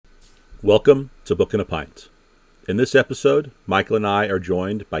Welcome to Book and a Pint. In this episode, Michael and I are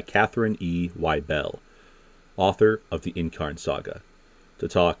joined by Katharine E. Wibell, author of the Incarn Saga, to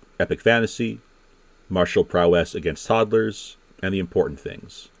talk epic fantasy, martial prowess against toddlers, and the important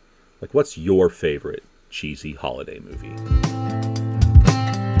things. Like, what's your favorite cheesy holiday movie?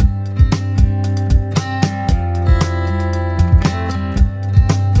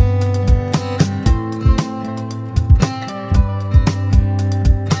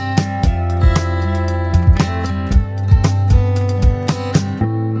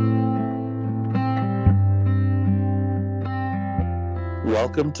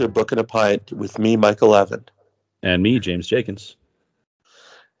 Welcome to Book and a Pint with me, Michael Evan. And me, James Jenkins.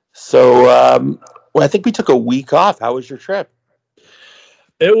 So, I think we took a week off. How was your trip?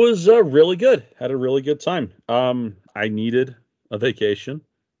 It was really good. Had a really good time. I needed a vacation,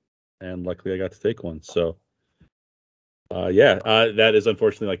 and luckily I got to take one. So, that is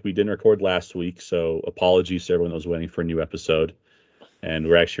unfortunately, like, we didn't record last week, so apologies to everyone that was waiting for a new episode. And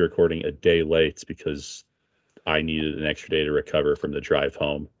we're actually recording a day late because I needed an extra day to recover from the drive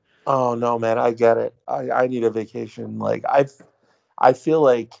home. Oh no, man, I get it. I need a vacation. Like I feel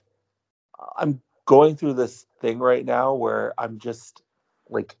like I'm going through this thing right now where I'm just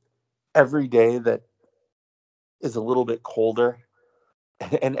like every day that is a little bit colder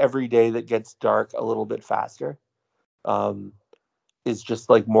and every day that gets dark a little bit faster is just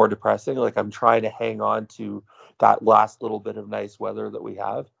like more depressing. Like I'm trying to hang on to that last little bit of nice weather that we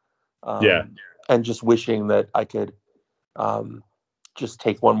have. And just wishing that I could just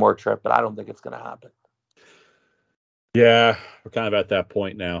take one more trip, but I don't think it's going to happen. Yeah, we're kind of at that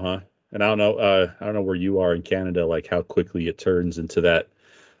point now, huh? And I don't know where you are in Canada, like how quickly it turns into that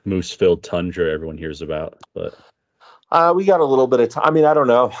moose-filled tundra everyone hears about. But we got a little bit of time. I mean, I don't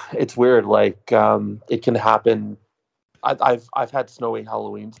know. It's weird. Like it can happen. I've had snowy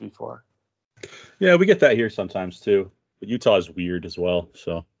Halloweens before. Yeah, we get that here sometimes too. But Utah is weird as well,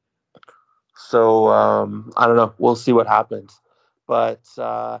 so. So I don't know. We'll see what happens. But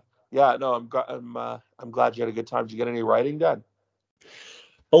I'm glad you had a good time. Did you get any writing done?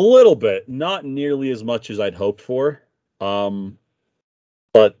 A little bit, not nearly as much as I'd hoped for. But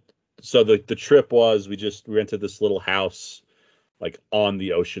so the trip was we rented this little house like on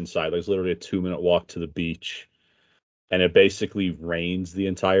the ocean side. Like, it was literally a 2-minute walk to the beach, and it basically rains the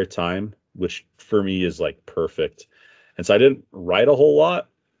entire time, which for me is like perfect. And so I didn't write a whole lot,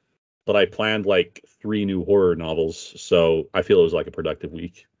 but I planned like 3 new horror novels, so I feel it was like a productive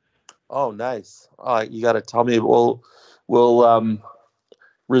week. Oh, nice. You got to tell me. We'll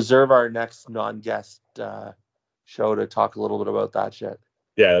reserve our next non-guest show to talk a little bit about that shit.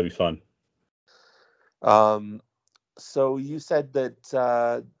 Yeah, that'd be fun. So you said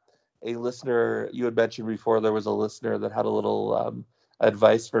that a listener, you had mentioned before, there was a listener that had a little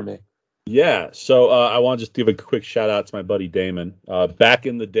advice for me. Yeah, so I want to just give a quick shout out to my buddy Damon. Back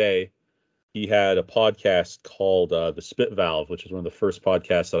in the day, he had a podcast called The Spit Valve, which is one of the first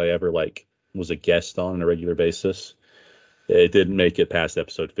podcasts that I ever was a guest on a regular basis. It didn't make it past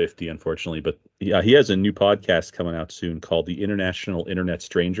episode 50, unfortunately, but he has a new podcast coming out soon called The International Internet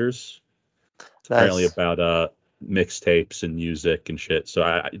Strangers. It's apparently about mixtapes and music and shit, so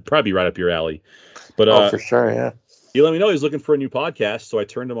I'd probably be right up your alley. But for sure, yeah. He let me know he was looking for a new podcast, so I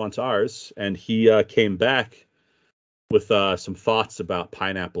turned him on to ours, and he came back with some thoughts about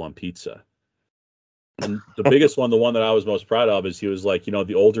pineapple on pizza. And the biggest one, the one that I was most proud of, is he was like,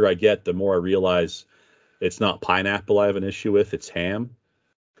 the older I get, the more I realize it's not pineapple I have an issue with, it's ham.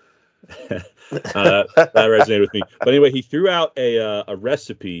 That resonated with me. But anyway, he threw out a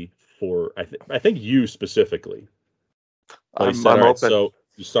recipe for, I think you specifically. He said, all right, so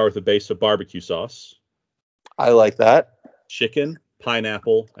you start with a base of barbecue sauce. I like that. Chicken,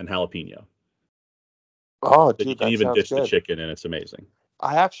 pineapple, and jalapeno. Oh, dude, you can even dish the chicken, and it's amazing.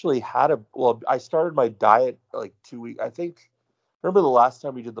 I actually I started my diet like 2 weeks. Remember the last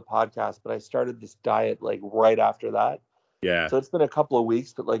time we did the podcast, but I started this diet like right after that. Yeah. So it's been a couple of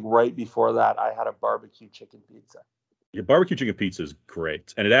weeks, but like right before that, I had a barbecue chicken pizza. Your barbecue chicken pizza is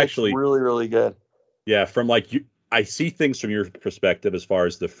great. And it's really, really good. Yeah. I see things from your perspective as far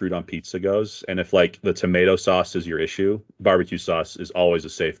as the fruit on pizza goes. And if like the tomato sauce is your issue, barbecue sauce is always a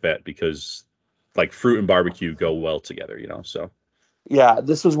safe bet because like fruit and barbecue go well together, so. Yeah,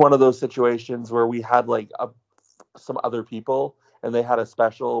 this was one of those situations where we had like some other people and they had a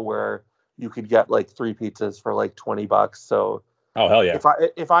special where you could get like 3 pizzas for like $20. So oh hell yeah.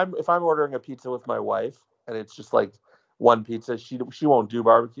 If I'm ordering a pizza with my wife and it's just like one pizza, she won't do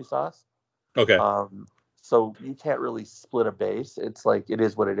barbecue sauce. Okay. So you can't really split a base. It's like, it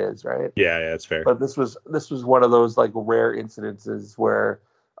is what it is, right? Yeah, that's fair. But this was one of those like rare incidences where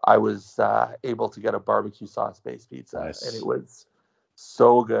I was able to get a barbecue sauce-based pizza, and it Nice. was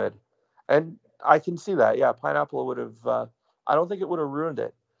so good. And I can see that. Yeah, pineapple would have. I don't think it would have ruined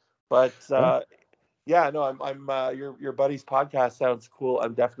it. But Oh, yeah, no, I'm your buddy's podcast sounds cool.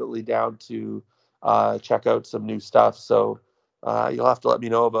 I'm definitely down to check out some new stuff. So you'll have to let me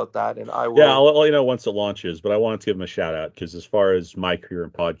know about that, and I yeah, will. I'll let you know once it launches. But I wanted to give him a shout out because as far as my career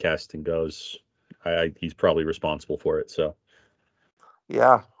in podcasting goes, he's probably responsible for it. So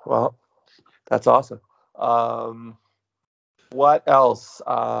Yeah, well, that's awesome. Um, what else?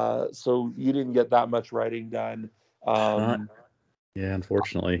 So you didn't get that much writing done. not, Um, yeah,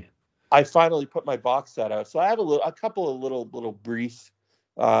 unfortunately. I finally put my box set out, so I have a couple of little brief,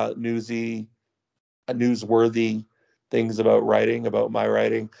 newsy, newsworthy things about my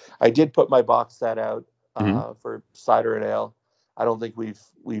writing. I did put my box set out Hmm. for Cider and Ale. I don't think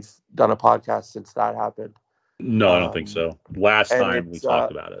we've done a podcast since that happened, No, I don't think um, so. Last and time we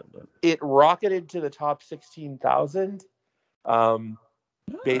talked about it, but it rocketed to the top 16,000. Um,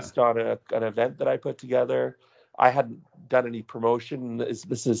 ah, Based on an event that I put together. I hadn't done any promotion.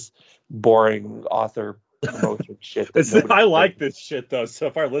 This is boring author promotion shit that nobody I cares like this shit though. So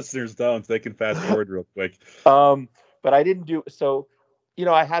if our listeners don't, they can fast forward real quick. about. But I didn't do so.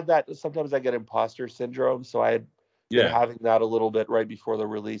 I had that. Sometimes I get imposter syndrome, so I had been Yeah. having that a little bit right before the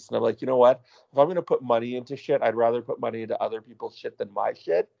release, and I'm like, you know what? If I'm going to put money into shit, I'd rather put money into other people's shit than my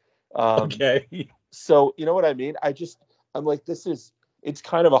shit. Um, Okay. So you know what I mean? I'm like, it's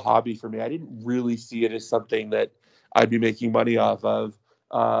kind of a hobby for me. I didn't really see it as something that I'd be making money off of.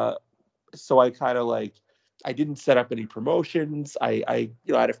 Uh, so I kind of like, I didn't set up any promotions. I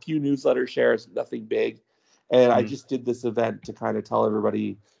had a few newsletter shares, nothing big. And I Mhm. just did this event to kind of tell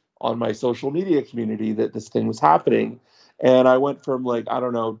everybody on my social media community that this thing was happening. And I went from like, I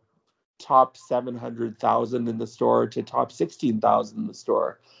don't know, top 700,000 in the store to top 16,000 in the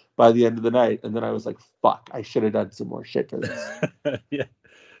store by the end of the night. And then I was like, fuck, I should have done some more shit for this. Yeah.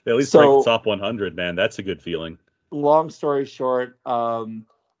 At least break the So, top 100, man. That's a good feeling. long story short,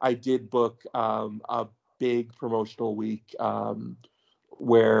 I did book a big promotional week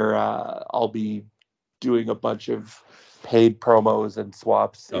where I'll be doing a bunch of paid promos and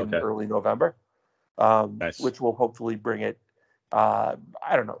swaps in Okay. early November, Nice. which will hopefully bring it, I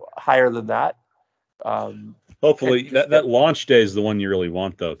don't know, higher than that. And Hopefully just that get launch day is the one you really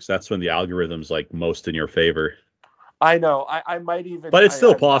want though, because that's when the algorithm's like most in your favor. I know. I might even. But it's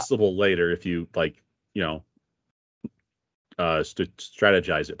still possible later if you like, you know,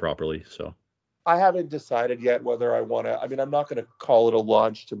 strategize it properly. So I haven't decided yet whether I want to. I mean, I'm not going to call it a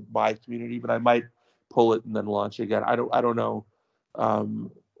launch to my community, but I might pull it and then launch again. I don't know.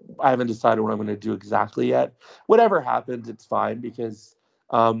 Um, I haven't decided what I'm going to do exactly yet. Whatever happens, it's fine because,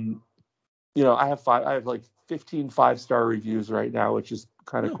 um, I have like 15 5-star reviews right now, which is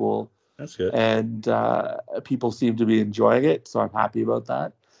kind of no, cool, that's good. and people seem to be enjoying it, so I'm happy about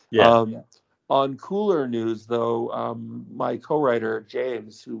that. Yeah. Um, on cooler news, though, my co-writer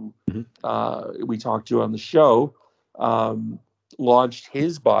James, who Mhm. we talked to on the show, um, launched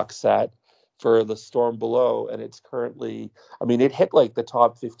his box set for The Storm Below, and it's currently, I mean, it hit like the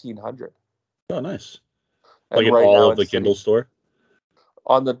top 1,500, Oh, nice. Like and in right all now of the it's Kindle sitting store.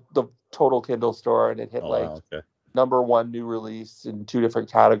 on the total Kindle store, and it hit Oh like wow. Okay. number one new release in two different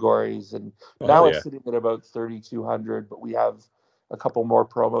categories, and Oh hell now it's yeah. sitting at about 3,200. But we have a couple more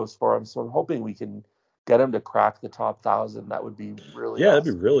promos for him, so I'm hoping we can get him to crack the top 1,000. That would be really Yeah, that'd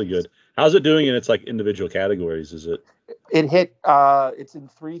be awesome. really good. How's it doing in its like individual categories? Is it It hit. It's in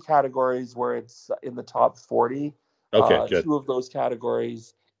three categories where it's in the top 40. okay? Good. Two of those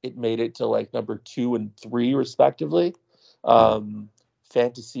categories, it made it to like number 2 and 3 respectively. Mhm. Um,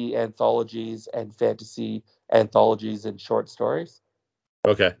 Fantasy anthologies and fantasy anthologies and short stories.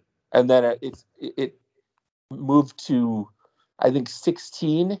 Okay. And then it moved to, I think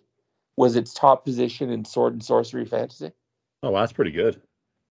 16 was its top position in Sword and Sorcery Fantasy. Oh wow, that's pretty good.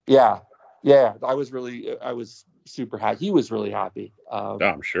 Yeah, yeah, I was super happy. He was really happy. Yeah,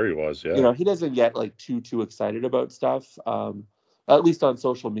 I'm sure he was. Yeah. He doesn't get like too excited about stuff. At least on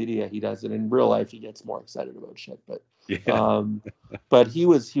social media, he doesn't. In real life, he gets more excited about shit. Yeah. Um, but he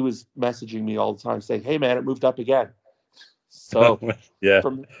was messaging me all the time saying, "Hey man, it moved up again." So Yeah.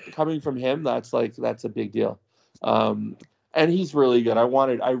 from coming from him, that's a big deal. Um, and he's really good.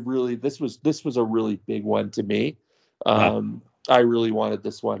 This was a really big one to me. Uh-huh. I really wanted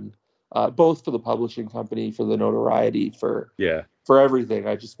this one, both for the publishing company, for the notoriety, Yeah. for everything.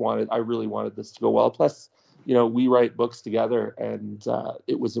 I really wanted this to go well. Plus, we write books together, and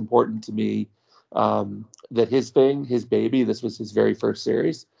it was important to me that his baby, this was his very first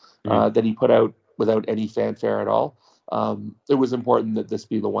series Mhm. that he put out without any fanfare at all. it was important that this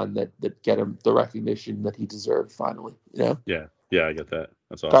be the one that get him the recognition that he deserved finally. Yeah, I get that.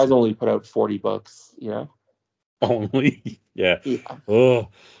 That's Guy's awesome. only put out 40 books. Only, yeah. Yeah. Oh,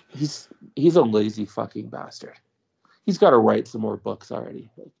 He's a lazy fucking bastard. He's got to write some more books already.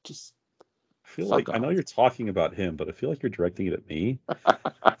 Like, just I feel fuck like I know off. you're talking about him, but I feel like you're directing it at me.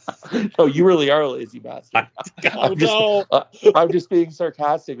 No, you really are a lazy bastard. Oh no. I'm just being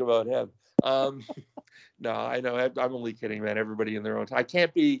sarcastic about him. Um, no, I know. I'm only kidding, man. Everybody in their own time. I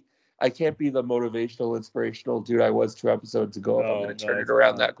can't be the motivational, inspirational dude I was 2 episodes ago if I'm going to turn it It's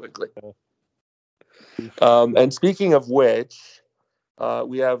around fine. that quickly. And speaking of which,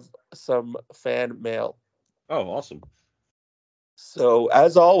 we have some fan mail. Oh, awesome. So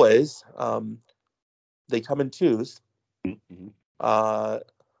as always, they come in twos. Mm-hmm.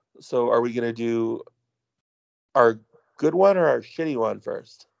 So are we going to do our good one or our shitty one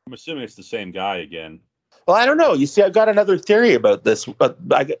first? I'm assuming it's the same guy again. Well, I don't know. You see, I've got another theory about this.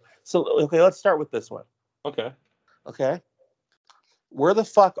 Okay, let's start with this one. Okay. Okay. Where the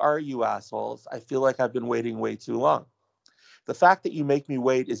fuck are you, assholes? I feel like I've been waiting way too long. The fact that you make me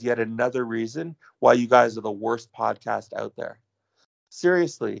wait is yet another reason why you guys are the worst podcast out there.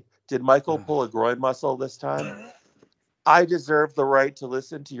 Seriously, did Michael pull a groin muscle this time? I deserve the right to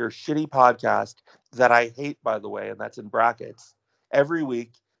listen to your shitty podcast that I hate, by the way, and that's in brackets, every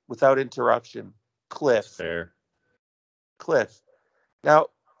week without interruption. Cliff. That's fair. Cliff. Now,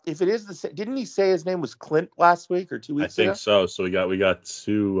 if it is the same, didn't he say his name was Clint last week or 2 weeks ago? I think so. So we got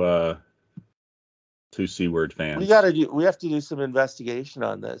two C-word fans. We have to do some investigation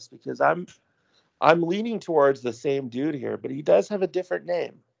on this because I'm leaning towards the same dude here, but he does have a different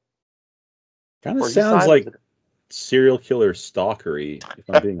name. Kind of sounds like serial killer stalkery, if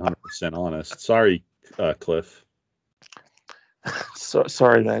I'm being 100% honest. Sorry, Cliff. So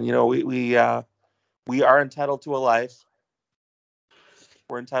sorry, man. We are entitled to a life.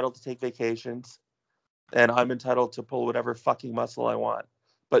 We're entitled to take vacations, and I'm entitled to pull whatever fucking muscle I want.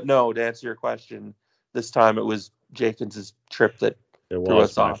 But no, to answer your question, this time it was Jenkins' trip that threw us off. It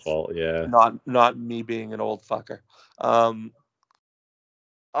was my fault, yeah. Not me being an old fucker.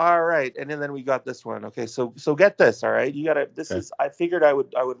 All right, and then we got this one. Okay, so get this. All right, you gotta. This is. I figured I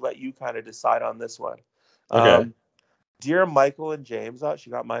would let you kind of decide on this one. Okay. Dear Michael and James, she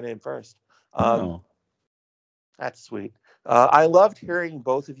got my name first. That's sweet. I loved hearing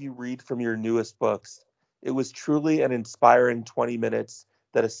both of you read from your newest books. It was truly an inspiring 20 minutes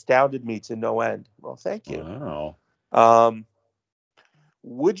that astounded me to no end. Well, thank you. Wow.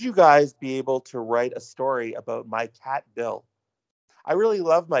 Would you guys be able to write a story about my cat, Bill? I really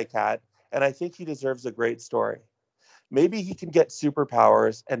love my cat, and I think he deserves a great story. Maybe he can get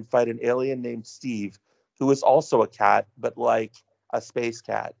superpowers and fight an alien named Steve, who is also a cat, but like a space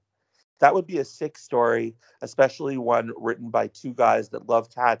cat. That would be a sick story, especially one written by two guys that love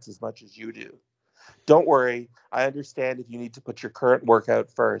cats as much as you do. Don't worry, I understand if you need to put your current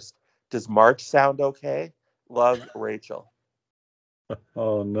workout first. Does March sound okay? Love, Rachel.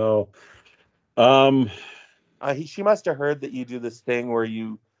 Oh, no. She must have heard that you do this thing where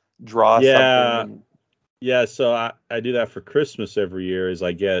you draw something. Yeah, so I do that for Christmas every year is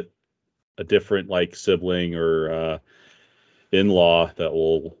I get a different like sibling or in-law that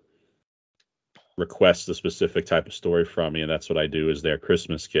will request a specific type of story from me, and that's what I do as their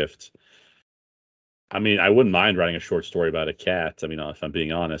Christmas gift. I mean, I wouldn't mind writing a short story about a cat, I mean, if I'm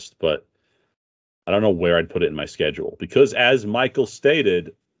being honest, but I don't know where I'd put it in my schedule. Because as Michael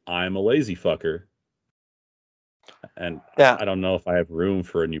stated, I'm a lazy fucker. And yeah. I don't know if I have room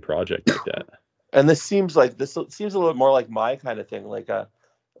for a new project like that. And this seems a little bit more like my kind of thing, like a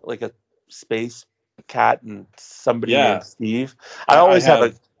space cat and somebody named Steve.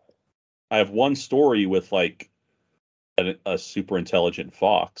 I have one story with like a super intelligent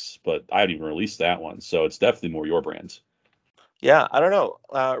fox, but I haven't even released that one, so it's definitely more your brand. Yeah, I don't know,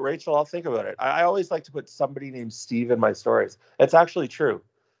 Rachel. I'll think about it. I always like to put somebody named Steve in my stories. It's actually true.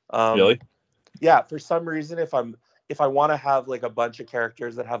 Really? Yeah. For some reason, if I want to have like a bunch of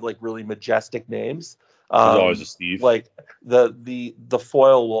characters that have like really majestic names, there's always a Steve. Like the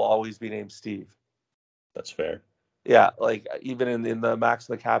foil will always be named Steve. That's fair. Yeah, like even in the Max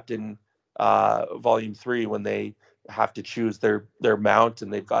and the Captain Volume 3, when they have to choose their mount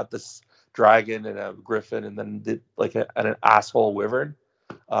and they've got this dragon and a griffin and then an asshole wyvern.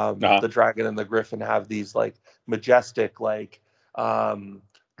 The dragon and the griffin have these like majestic like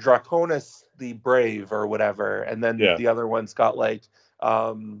Draconis the Brave or whatever, and then the other one's got like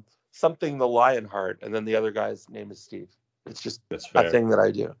something the Lionheart, and then the other guy's name is Steve. It's just a thing that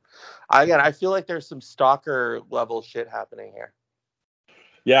I do. I feel like there's some stalker level shit happening here.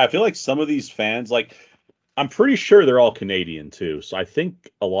 Yeah, I feel like some of these fans, like, I'm pretty sure they're all Canadian too. So I think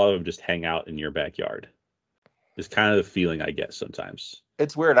a lot of them just hang out in your backyard. Is kind of the feeling I get sometimes.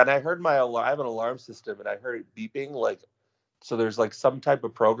 It's weird. And I heard I have an alarm system, and I heard it beeping. Like, so there's like some type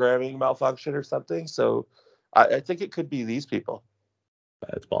of programming malfunction or something. So I think it could be these people.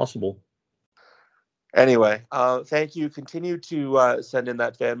 It's possible. Anyway, thank you. Continue to send in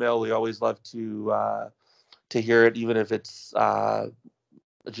that fan mail. We always love to hear it, even if it's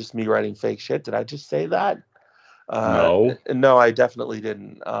just me writing fake shit. Did I just say that? No. No, I definitely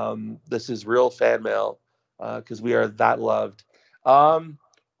didn't. This is real fan mail because we are that loved.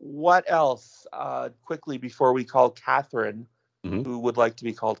 What else? Quickly before we call Catherine, who would like to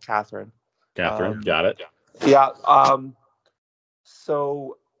be called Catherine. Catherine, got it. Yeah.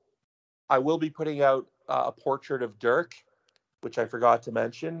 So I will be putting out a portrait of Dirk, which I forgot to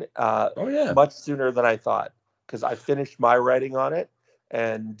mention. Much sooner than I thought, because I finished my writing on it,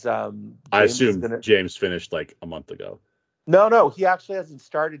 and I assume James finished like a month ago. No, he actually hasn't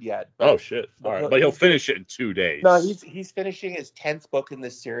started yet. Oh shit! All right, but he'll finish it in 2 days. No, he's finishing his 10th book in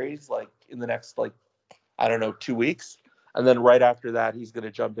this series, like in the next 2 weeks, and then right after that, he's going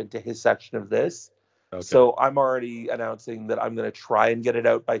to jump into his section of this. Okay. So I'm already announcing that I'm going to try and get it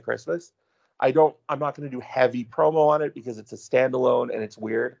out by Christmas. I'm not going to do heavy promo on it because it's a standalone and it's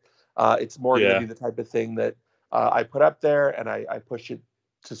weird. It's more going to be the type of thing that I put up there and I push it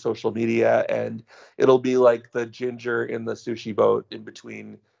to social media, and it'll be like the ginger in the sushi boat in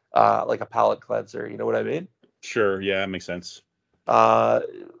between, like a palate cleanser. You know what I mean? Sure. Yeah, that makes sense.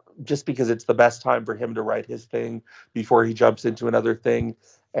 Just because it's the best time for him to write his thing before he jumps into another thing.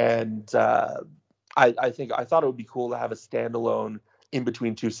 And I thought it would be cool to have a standalone in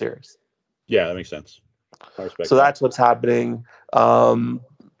between 2 series. Yeah, that makes sense. I respect so that's what's happening. I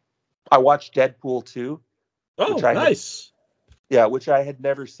watched Deadpool 2. Oh, nice. Which I had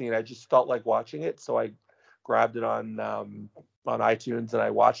never seen. I just felt like watching it, so I grabbed it on iTunes and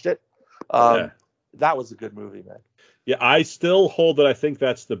I watched it. That was a good movie, man. Yeah, I still hold that I think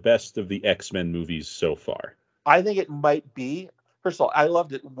that's the best of the X-Men movies so far. I think it might be. First of all, I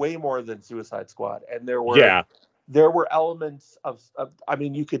loved it way more than Suicide Squad, and there were elements of I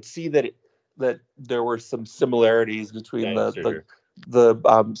mean, you could see that there were some similarities between the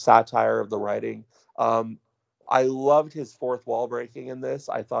satire of the writing. I loved his fourth wall breaking in this.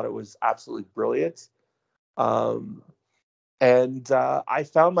 I thought it was absolutely brilliant. And I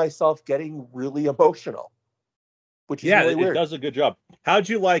found myself getting really emotional, which is really weird. It does a good job. How'd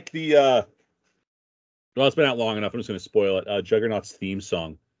you like the, well, it's been out long enough. I'm just going to spoil it. Juggernaut's theme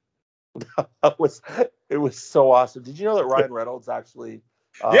song. It was so awesome. Did you know that Ryan Reynolds actually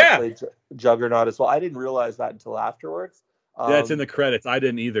played Juggernaut as well? I didn't realize that until afterwards. It's in the credits. I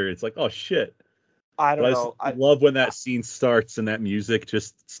didn't either. It's like, oh shit. I don't know. I love when that scene starts and that music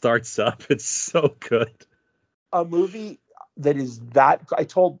just starts up. It's so good. A movie that is that, I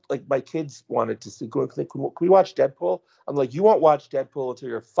told, like, my kids wanted to see, can we watch Deadpool? I'm like, you won't watch Deadpool until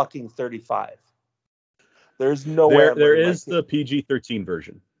you're fucking 35. There's no way. There is the PG-13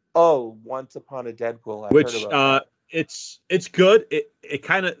 version. Oh, Once Upon a Deadpool. Which it's good. It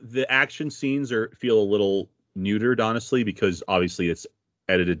kind of, the action scenes feel a little neutered, honestly, because obviously it's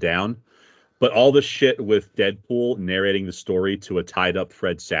edited down. But all the shit with Deadpool narrating the story to a tied up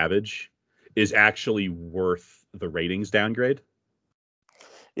Fred Savage is actually worth the ratings downgrade.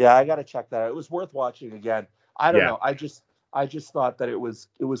 Yeah, I got to check that out. It was worth watching again. I don't know. I just thought that it was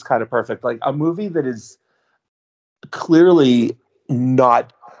kind of perfect. Like a movie that is clearly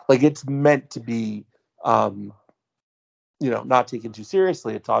not, like, it's meant to be, not taken too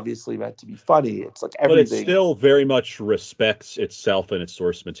seriously. It's obviously meant to be funny. It's like everything. But it still very much respects itself and its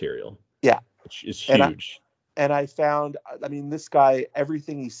source material. Yeah. Which is huge. And I found, I mean, this guy,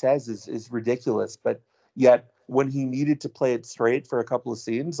 everything he says is ridiculous, but yet when he needed to play it straight for a couple of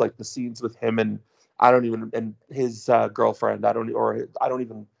scenes, like the scenes with him and his girlfriend, I don't know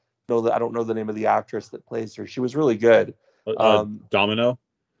the name of the actress that plays her. She was really good. Domino?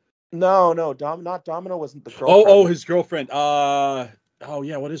 No, not Domino wasn't the girlfriend. Oh, his girlfriend.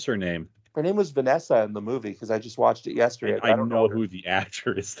 What is her name? Her name was Vanessa in the movie because I just watched it yesterday. I don't know who the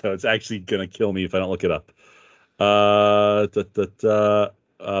actor is, though. It's actually gonna kill me if I don't look it up. Morena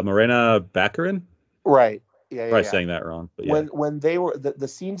Baccarin? Right. Yeah. Probably saying that wrong. But yeah. When they were the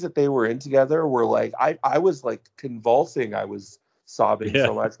scenes that they were in together were like, I was like convulsing. I was sobbing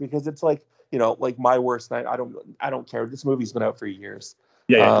so much because it's like, like my worst night. I don't care. This movie's been out for years.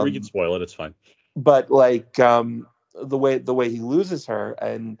 Yeah, we can spoil it. It's fine. But like the way he loses her,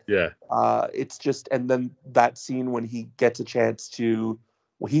 and it's just, and then that scene when he gets a chance to,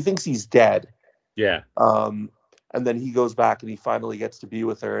 he thinks he's dead. Yeah. And then he goes back and he finally gets to be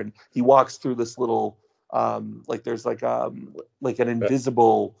with her, and he walks through this little Like there's like an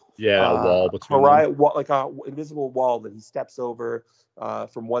invisible Yeah, a wall between them. like a invisible wall that he steps over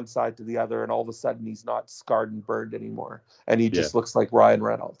from one side to the other, and all of a sudden he's not scarred and burned anymore, and he Yeah, just looks like Ryan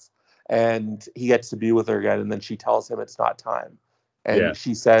Reynolds. And he gets to be with her again, and then she tells him it's not time, yeah, and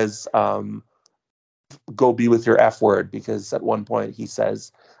she says, "Go be with your F word," because at one point he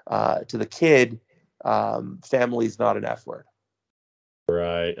says to the kid, "Family's not an F word."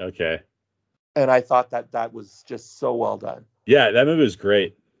 right, okay. And I thought that was just so well done. Yeah, that movie was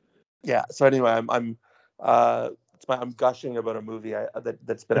great. Yeah. So anyway, I'm gushing about a movie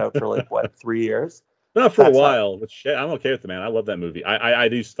that's been out for like what 3 years. Not for a That's how. while, but shit, I'm okay with it, man. I love that movie. I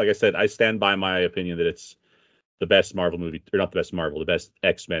do, like I said, I stand by my opinion that it's the best Marvel movie, or not the best Marvel, the best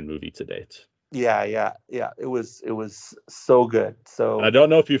X-Men movie to date. Yeah. It was so good. And I So don't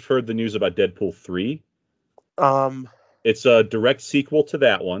know if you've heard the news about Deadpool 3. um, It's a direct sequel to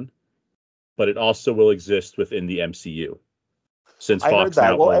that one, but it also will exist within the MCU since I heard Fox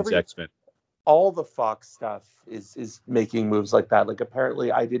that. now Well, owns X-Men. all the Fox stuff is making moves like that. Like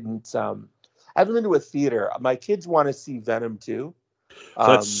apparently, I haven't been to a theater. My kids want to see Venom too.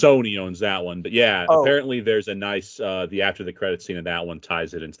 So that's Um, Sony owns that one. But yeah, oh apparently there's a nice the after the credit scene in that one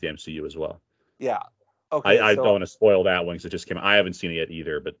ties it into the MCU as well. yeah. I, Okay, I don't so want to spoil that one because it just came out. I haven't seen it yet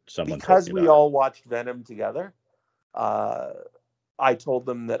either, but someone told because me we about it. all watched Venom together, uh, I told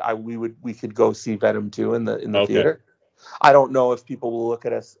them that we could go see Venom 2 in the Okay. theater. I don't know if people will look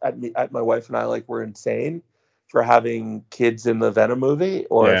at us at my wife and I like we're insane for having kids in the Venom movie,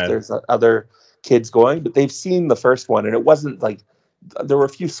 or if Yeah. there's other kids going, but they've seen the first one and it wasn't like there were a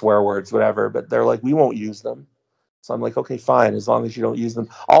few swear words, whatever, but they're like, we won't use them. So I'm like, okay, fine, as long as you don't use them,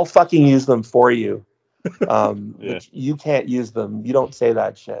 I'll fucking use them for you. Yeah. But you can't use them. You don't say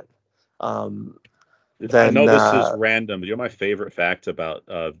that shit. Um, I know then this is random, but you know my favorite fact about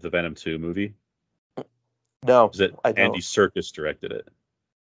the Venom 2 movie no, is that I Andy don't. Serkis directed it.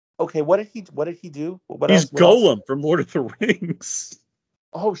 Okay, what did he do? What He's else? What else? Golem from Lord of the Rings.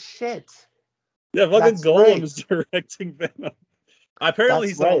 Oh shit. Yeah, fucking That's Golem right. is directing Venom. Apparently,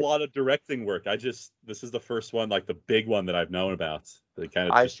 That's he's done a right. lot of directing work. This is the first one, like the big one that I've known about. That kind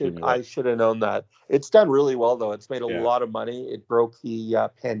of I just blew should me away. I should have known that. It's done really well though. It's made a Yeah, lot of money. It broke the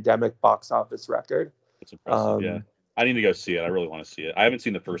pandemic box office record. it's impressive. Yeah, Um, I need to go see it. I really want to see it. I haven't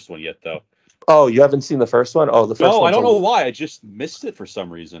seen the first one yet, though. oh, you haven't seen the first one? Oh, the first No, I one's don't a know why. I just missed it for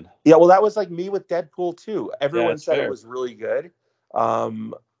some reason. yeah. Well, that was like me with Deadpool too. Yeah, Everyone that's said it fair. was really good.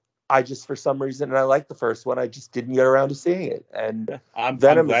 Um, I just for some reason, and I liked the first one. I just didn't get around to seeing it. And Yeah, I'm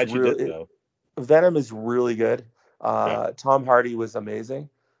Venom is glad you did really though. Venom is really good. Yeah, Tom Hardy was amazing.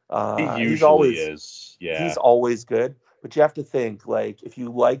 he He's usually always is. he's Yeah. always good, but you have to think like if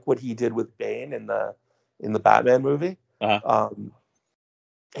you like what he did with Bane in the Batman movie, Uh-huh. um,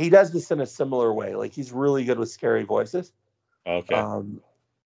 he does this in a similar way. Like he's really good with scary voices, Okay. um,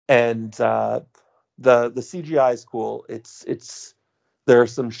 and the CGI is cool. It's there are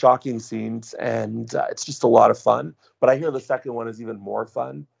some shocking scenes, and it's just a lot of fun. But I hear the second one is even more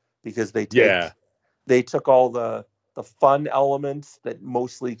fun because Yeah. they took all the fun elements that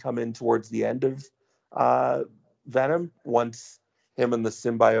mostly come in towards the end of uh, Venom once him and the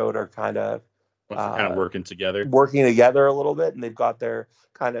symbiote are kind of Once they're kind of uh, working together. working together a little bit, and they've got their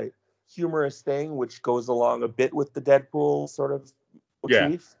kind of humorous thing, which goes along a bit with the Deadpool sort of Yeah.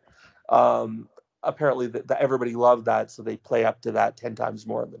 motif. Um, Apparently, everybody loved that, so they play up to that 10 times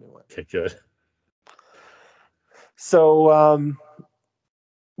more in the new one. Okay. Good. So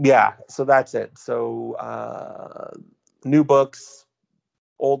yeah, so that's it. So new books,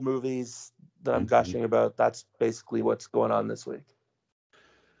 old movies that I'm Mhm. gushing about. That's basically what's going on this week.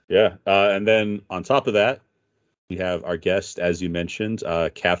 Yeah. And then on top of that, we have our guest, as you mentioned,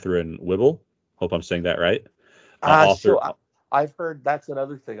 Katharine Wibell. Hope I'm saying that right. Author. I've heard that's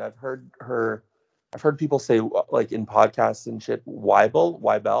another thing. I've heard people say like in podcasts and shit. Wibell.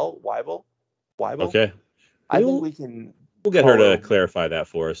 Okay. I think We'll we can we'll get her call to her. clarify that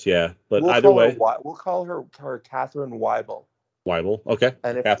for us. Yeah. But We'll either call her. way, We'll call her Catherine Wibell. Weibel. Okay.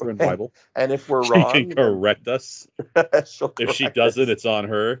 And if Katharine Weibel. and if we're She can wrong, then correct us. she'll If she correct doesn't, us. it's on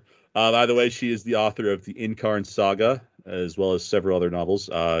her. By the way, she is the author of the Incarn Saga, as well as several other novels.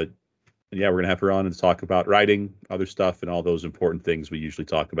 And yeah, we're going to have her on and talk about writing, other stuff, and all those important things we usually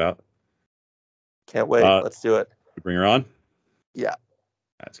talk about. Can't wait. Uh, Let's do it. we bring her on. Yeah.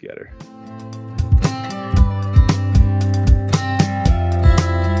 Let's get her.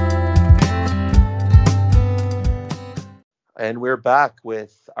 And we're back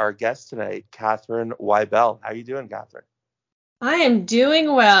with our guest tonight, Katharine Wibell. How you doing, Katharine? I am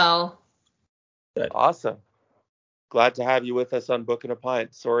doing well. Good. Awesome. glad to have you with us on Book and a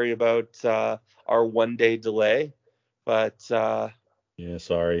Pint. Sorry about our 1 day delay, but Yeah,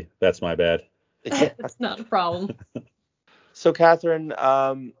 sorry. That's my bad. It's not a problem. So, Catherine,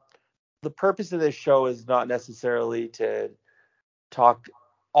 the purpose of this show is not necessarily to talk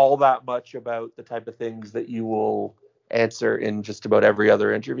all that much about the type of things that you will answer in just about every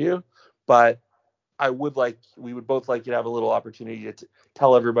other interview, but we would both like you to have a little opportunity to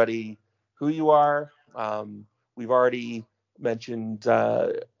tell everybody who you are. We've already mentioned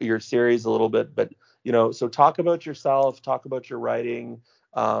your series a little bit, but so talk about yourself, talk about your writing,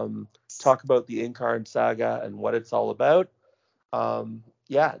 talk about the Incarn Saga and what it's all about.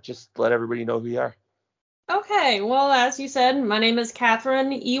 Just let everybody know who you are. Okay, well, as you said, my name is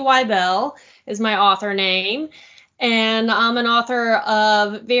Katharine E. Wibell is my author name, and I'm an author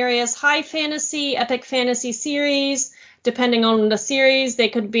of various high fantasy, epic fantasy series. Depending on the series, they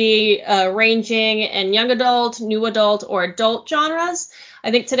could be ranging in young adult, new adult, or adult genres.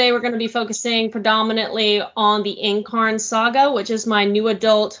 I think today we're going to be focusing predominantly on the Incarn Saga, which is my new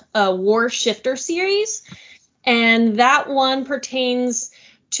adult war shifter series, and that one pertains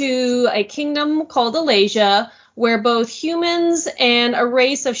to a kingdom called Alasia, where both humans and a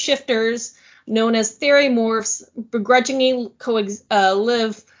race of shifters known as therimorphs begrudgingly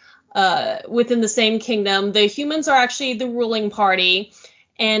live within the same kingdom. The humans are actually the ruling party,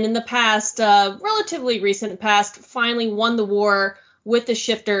 and in the past, relatively recent past, finally won the war with the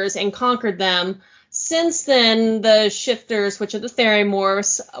shifters and conquered them. Since then, the shifters, which are the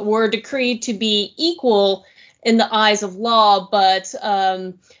therimorphs, were decreed to be equal in the eyes of law, but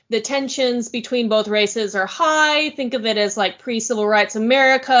the tensions between both races are high. Think of it as like pre-civil rights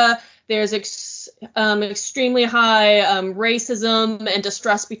America. There's extremely high racism and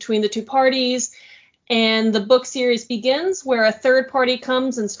distrust between the two parties. And the book series begins where a third party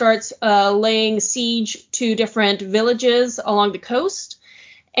comes and starts laying siege to different villages along the coast.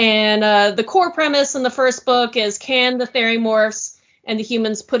 And the core premise in the first book is, can the therimorphs and the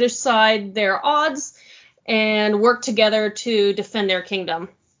humans put aside their odds and work together to defend their kingdom?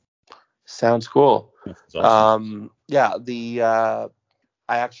 Sounds cool. That's awesome.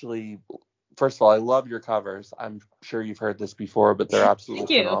 I actually, first of all, I love your covers. I'm sure you've heard this before, but they're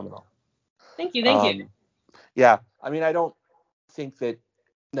absolutely phenomenal. Thank you. Yeah, I mean, I don't think that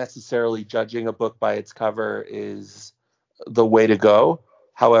necessarily judging a book by its cover is the way to go.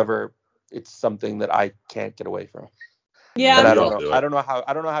 However, it's something that I can't get away from. Yeah, and I don't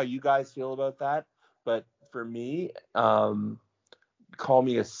know how you guys feel about that, but for me, call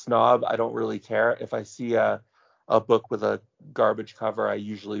me a snob. I don't really care. If I see a book with a garbage cover, I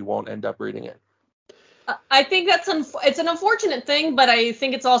usually won't end up reading it. I think it's an unfortunate thing, but I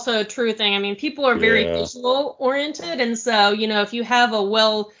think it's also a true thing. I mean, people are very visual oriented, and so if you have a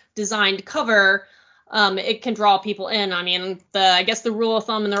well designed cover, it can draw people in. I mean, I guess the rule of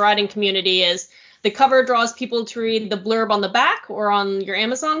thumb in the writing community is the cover draws people to read the blurb on the back or on your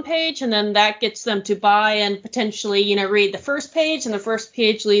Amazon page, and then that gets them to buy and potentially, read the first page, and the first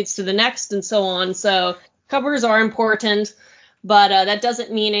page leads to the next, and so on. So covers are important, but that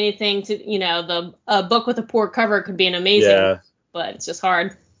doesn't mean anything to, a book with a poor cover could be an amazing, but it's just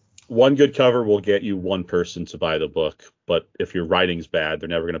hard. One good cover will get you one person to buy the book, but if your writing's bad, they're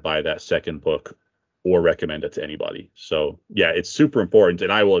never going to buy that second book or recommend it to anybody. So, yeah, it's super important,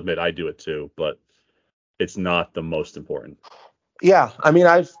 and I will admit I do it too, but it's not the most important. Yeah, I mean,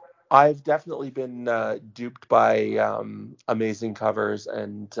 I've definitely been duped by amazing covers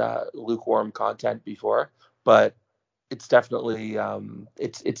and lukewarm content before, but it's definitely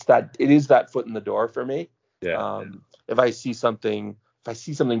it is that foot in the door for me. Yeah. If I see something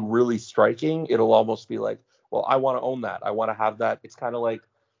really striking, it'll almost be like, well, I want to own that. I want to have that. It's kind of like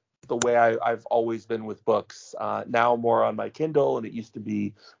the way I've always been with books. Now more on my Kindle, and it used to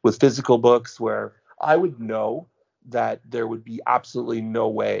be with physical books where I would know that there would be absolutely no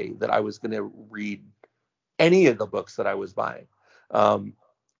way that I was going to read any of the books that I was buying.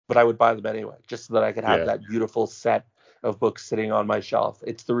 But I would buy them anyway, just so that I could have that beautiful set of books sitting on my shelf.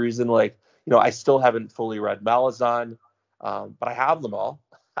 It's the reason, I still haven't fully read Malazan, but I have them all.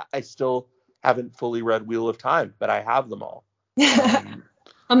 I still haven't fully read Wheel of Time, but I have them all.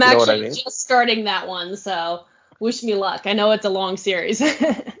 I'm actually just starting that one, so wish me luck. I know it's a long series.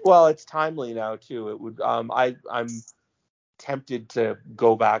 Well, it's timely now too. It would. I'm tempted to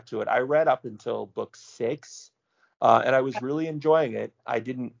go back to it. I read up until book 6, and I was really enjoying it. I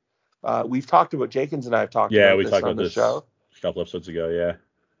didn't. We've talked about Jenkins and I have talked about we this talked on about the this show a couple episodes ago. Yeah.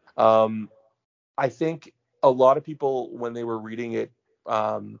 I think a lot of people, when they were reading it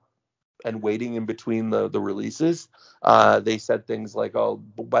and waiting in between the releases, they said things like, "Oh,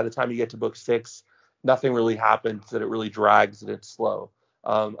 by the time you get to book 6, nothing really happens, that it really drags, that it's slow.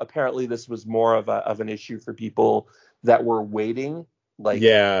 Apparently, this was more of an issue for people that were waiting, like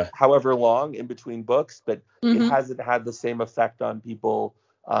Yeah. however long in between books, but it Mm-hmm. hasn't had the same effect on people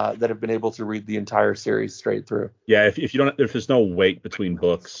that have been able to read the entire series straight through. Yeah, if there's no wait between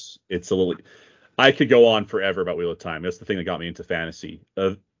books, it's a little. I could go on forever about Wheel of Time. That's the thing that got me into fantasy.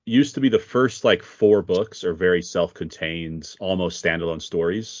 Used to be the first like 4 books are very self-contained, almost standalone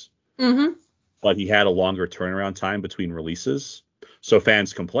stories. Mm-hmm. But he had a longer turnaround time between releases, so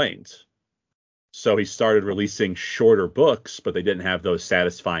fans complained. So he started releasing shorter books, but they didn't have those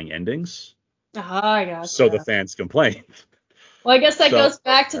satisfying endings. I gotcha. So the fans complained. Well, I guess that So- goes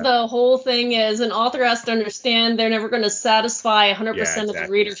back to yeah. the whole thing is an author has to understand they're never going to satisfy 100% of the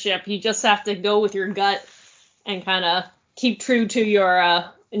exactly. readership. You just have to go with your gut and kind of keep true to your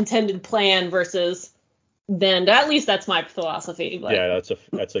intended plan versus bend. At least that's my philosophy. But. Yeah,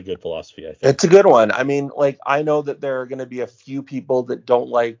 that's a good philosophy, I think. It's a good one. I mean, like, I know that there are going to be a few people that don't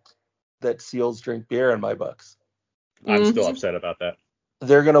like that seals drink beer in my books. I'm still Mhm. upset about that.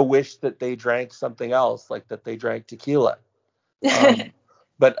 They're going to wish that they drank something else, like that they drank tequila.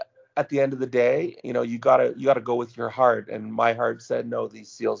 But at the end of the day, you know, you gotta go with your heart. And my heart said, no,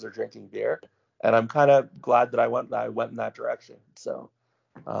 these seals are drinking beer. And I'm kind of glad that I went in that direction. So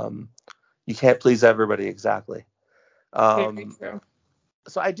you can't please everybody exactly. Very true.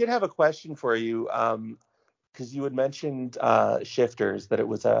 So I did have a question for you, because you had mentioned shifters, that it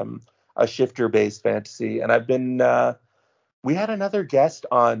was a shifter-based fantasy, and I've been we had another guest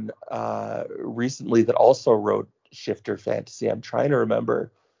on recently that also wrote shifter fantasy. I'm trying to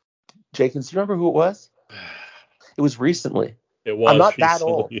remember. Jenkins, do you remember who it was? It was recently. It was I'm not recently. that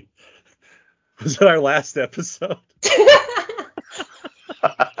old. Was it our last episode?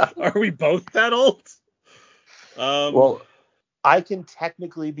 Are we both that old? Well, I can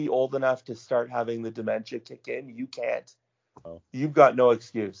technically be old enough to start having the dementia kick in. You can't. Oh. You've got no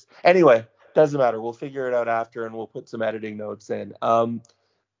excuse. Anyway, doesn't matter. We'll figure it out after, and we'll put some editing notes in.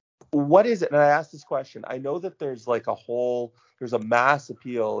 What is it? And I asked this question. I know that there's a mass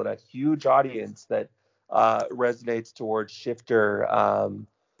appeal and a huge audience that resonates towards shifter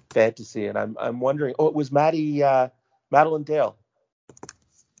fantasy, and I'm wondering. Oh, it was Madeline Dale.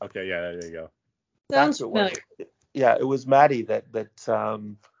 Okay, yeah, there you go. Sounds That's what it was. familiar. Yeah, it was Maddie that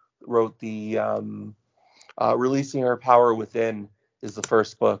wrote the Releasing Her Power Within is the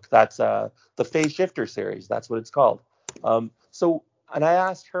first book. That's the Fae Shifter series. That's what it's called. And I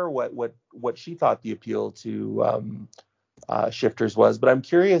asked her what she thought the appeal to shifters was, but I'm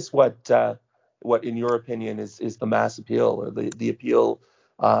curious what in your opinion is the mass appeal, or the appeal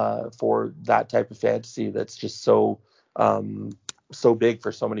for that type of fantasy that's just so big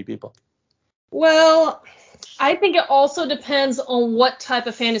for so many people. Well, I think it also depends on what type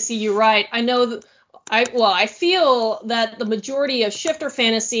of fantasy you write. I know that I feel that the majority of shifter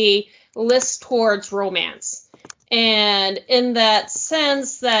fantasy lists towards romance. And in that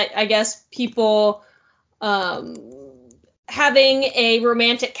sense that I guess people having a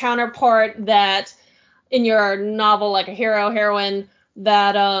romantic counterpart that in your novel, like a hero, heroine,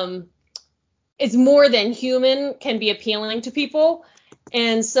 that is more than human can be appealing to people.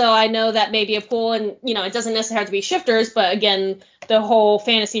 And so I know that may be a pull, and, you know, it doesn't necessarily have to be shifters, but again, the whole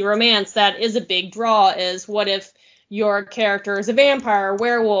fantasy romance, that is a big draw, is what if your character is a vampire or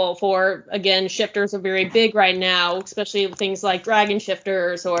werewolf, or, again, shifters are very big right now, especially things like dragon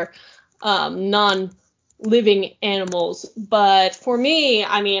shifters or non-living animals. But for me,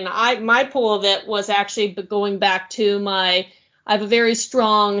 I mean, my pull of it was actually going back to I have a very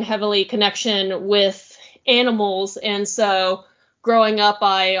strong, heavily connection with animals, and so growing up,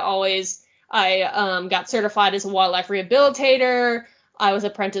 I got certified as a wildlife rehabilitator. I was an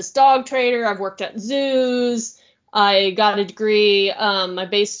apprentice dog trader. I've worked at zoos. I got a degree, my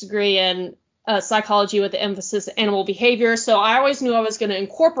base degree in psychology with the emphasis animal behavior. So I always knew I was going to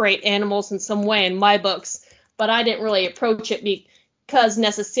incorporate animals in some way in my books, but I didn't really approach it because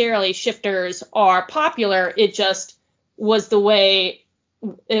necessarily shifters are popular. It just was the way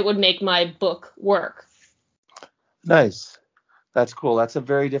it would make my book work. Nice. That's cool. That's a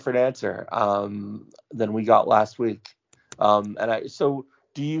very different answer than we got last week. So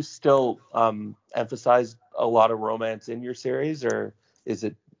do you still emphasize a lot of romance in your series, or is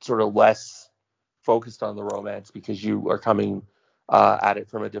it sort of less focused on the romance because you are coming at it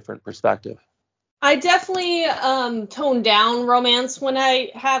from a different perspective? I definitely tone down romance when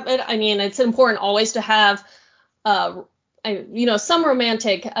I have it. I mean, it's important always to have some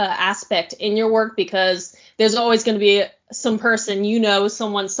romantic aspect in your work, because there's always going to be some person,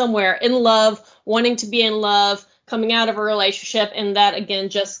 someone somewhere in love, wanting to be in love, coming out of a relationship, and that again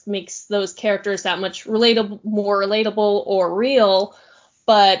just makes those characters that much more relatable or real.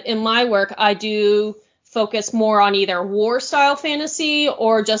 But in my work, I do focus more on either war style fantasy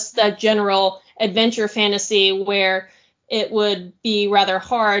or just that general adventure fantasy where it would be rather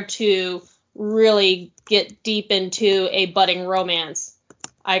hard to really get deep into a budding romance.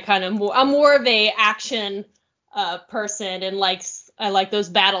 I'm more of a action person, and I like those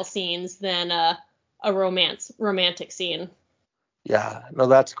battle scenes than a romantic scene. Yeah, no,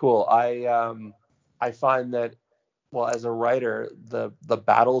 that's cool. I find that, well, as a writer, the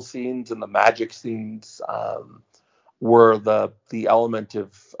battle scenes and the magic scenes were the element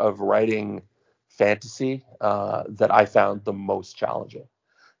of writing fantasy that I found the most challenging.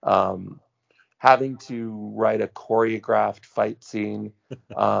 Having to write a choreographed fight scene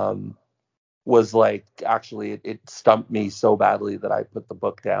was like, actually, it stumped me so badly that I put the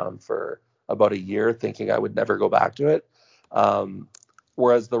book down for about a year, thinking I would never go back to it.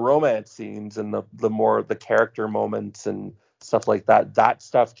 Whereas the romance scenes and the character moments and stuff like that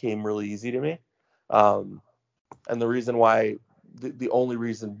stuff came really easy to me. And the reason why, the only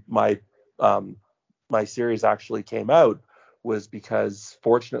reason my series actually came out was because,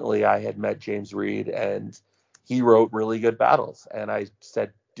 fortunately, I had met James Reed and he wrote really good battles. And I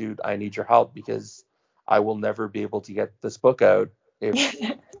said, dude, I need your help because I will never be able to get this book out if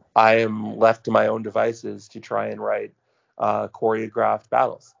I am left to my own devices to try and write choreographed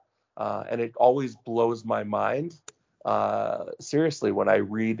battles. And it always blows my mind, seriously, when I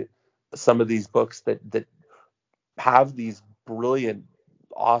read some of these books that have these brilliant,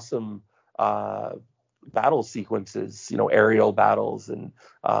 awesome battle sequences, aerial battles and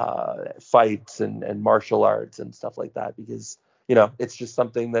fights and martial arts and stuff like that, because it's just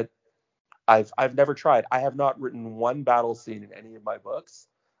something that I've never tried. I have not written one battle scene in any of my books,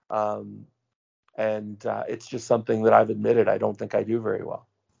 and it's just something that I've admitted I don't think I do very well.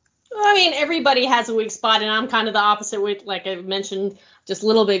 I mean, everybody has a weak spot, and I'm kind of the opposite. With, like I mentioned just a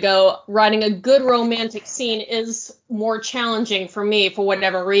little bit ago, writing a good romantic scene is more challenging for me for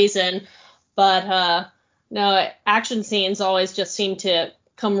whatever reason. But no, action scenes always just seem to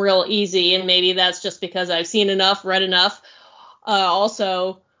come real easy, and maybe that's just because I've seen enough, read enough.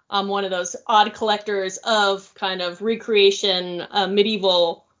 Also, I'm one of those odd collectors of kind of recreation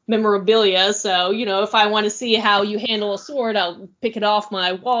medieval memorabilia. So, if I want to see how you handle a sword, I'll pick it off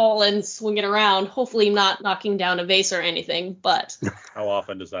my wall and swing it around, hopefully not knocking down a vase or anything. But how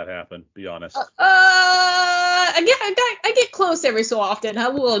often does that happen? Be honest. I get close every so often, I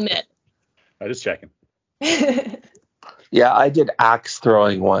will admit. I'm just checking. Yeah, I did axe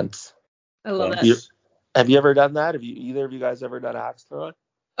throwing once. I love that. Have you ever done that? Have either of you guys ever done axe throwing?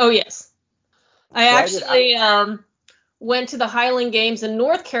 Oh, yes. I actually went to the Highland Games in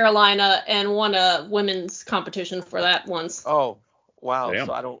North Carolina and won a women's competition for that once. Oh, wow. Damn.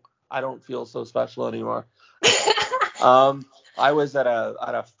 So I don't feel so special anymore. I was at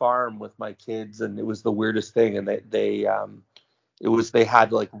a farm with my kids, and it was the weirdest thing. And they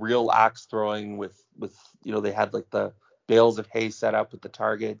had like real axe throwing with they had like the bales of hay set up with the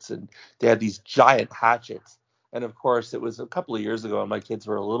targets, and they had these giant hatchets. And of course, it was a couple of years ago, and my kids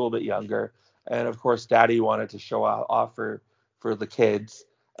were a little bit younger. And of course, Daddy wanted to show off for the kids.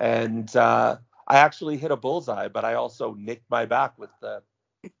 And I actually hit a bullseye, but I also nicked my back with the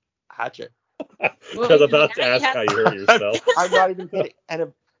hatchet. Because I'm about to ask how you hurt yourself. I'm not even kidding.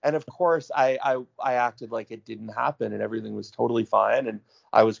 And of course, I acted like it didn't happen, and everything was totally fine, and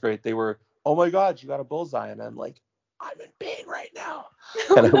I was great. They were, oh my God, you got a bullseye, and I'm like, I'm in pain right now.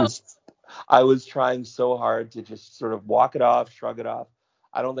 And I was trying so hard to just sort of walk it off, shrug it off.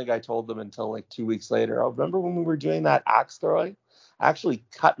 I don't think I told them until like 2 weeks later. Oh, remember when we were doing that axe throwing? I actually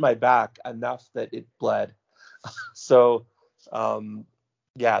cut my back enough that it bled. So,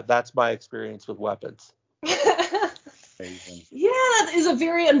 yeah, that's my experience with weapons. Amazing. Yeah, that is a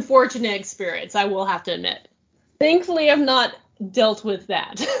very unfortunate experience, I will have to admit. Thankfully, I've not dealt with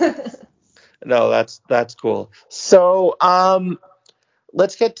that. No, that's cool. So,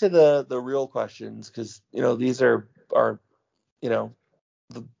 let's get to the real questions, because these are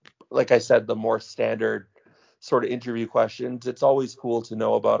like I said, the more standard sort of interview questions. It's always cool to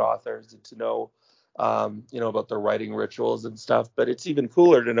know about authors and to know about their writing rituals and stuff, but it's even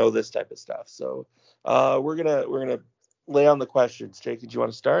cooler to know this type of stuff. So we're gonna lay on the questions. Jake, did you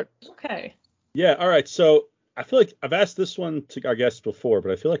want to start? Okay. Yeah. All right. So I feel like I've asked this one to our guests before,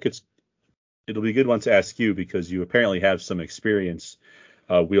 but I feel like it'll be a good one to ask you because you apparently have some experience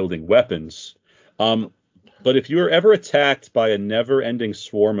wielding weapons. But if you were ever attacked by a never-ending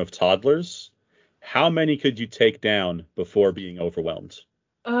swarm of toddlers, how many could you take down before being overwhelmed?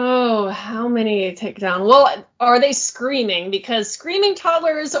 Oh, how many take down? Well, are they screaming? Because screaming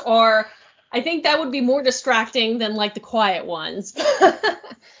toddlers are, I think that would be more distracting than like the quiet ones.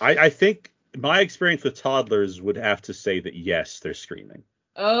 I think my experience with toddlers would have to say that yes, they're screaming.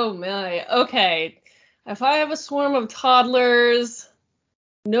 Oh my. Okay. If I have a swarm of toddlers,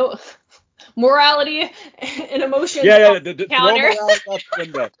 no morality and emotions Yeah, on throw counter. morale out the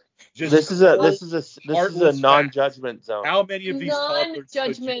window. Just This is a cold, this is a this is a heartless facts. non-judgment zone. How many of these toddlers could you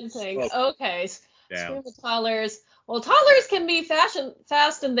Non-judgment thing. smoke Okay. down? Scream at toddlers. Well, toddlers can be fast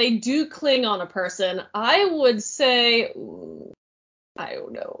and they do cling on a person. I would say, I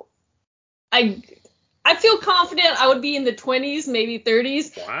don't know. I I feel confident I would be in the 20s, maybe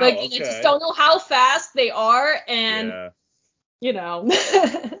 30s, Wow, but again, I just don't know how fast they are, and Yeah.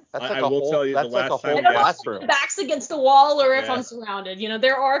 That's I will tell you, the that's like a last time whole I don't know if classroom. my back's against the wall or if Yeah. I'm surrounded.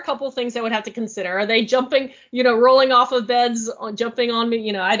 There are a couple things I would have to consider. Are they jumping, rolling off of beds, jumping on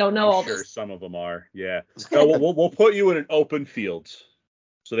me? I don't know I'm all sure this. some of them are. Yeah. No, we'll put you in an open field,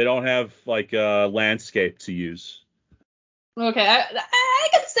 so they don't have like a landscape to use. Okay, I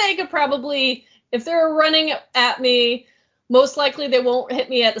could say I could probably, if they're running at me, most likely they won't hit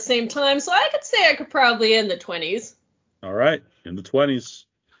me at the same time. So I could say I could probably in the 20s. All right, in the 20s.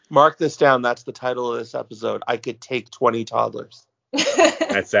 Mark this down. That's the title of this episode. I could take 20 toddlers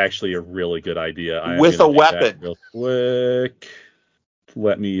That's actually a really good idea. I am with a gonna do that weapon. real quick.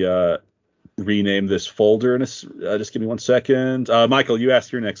 Let me rename this folder. Just give me 1 second. Michael, you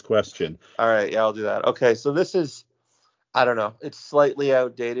ask your next question. All right, yeah, I'll do that. Okay, so this is, I don't know, it's slightly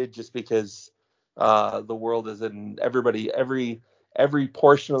outdated just because the world is in every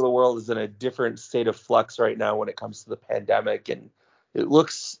portion of the world is in a different state of flux right now when it comes to the pandemic, and it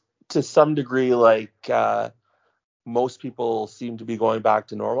looks to some degree like most people seem to be going back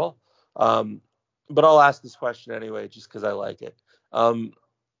to normal. But I'll ask this question anyway, just because I like it.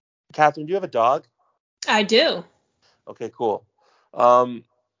 Katharine, do you have a dog? I do. Okay, cool.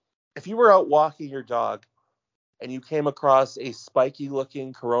 If you were out walking your dog and you came across a spiky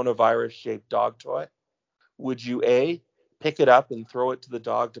looking coronavirus shaped dog toy, would you A, pick it up and throw it to the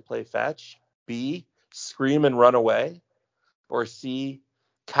dog to play fetch? B, scream and run away? Or C,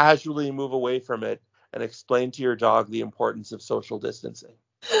 casually move away from it and explain to your dog the importance of social distancing?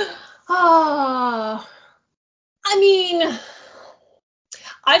 Ah, I mean,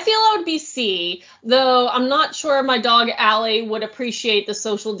 I feel I would be C, though I'm not sure my dog Allie would appreciate the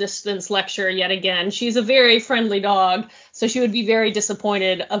social distance lecture yet again. She's a very friendly dog, so she would be very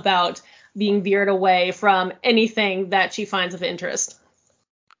disappointed about being veered away from anything that she finds of interest.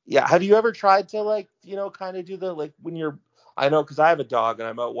 Yeah, have you ever tried to kind of do the when you're, I know because I have a dog and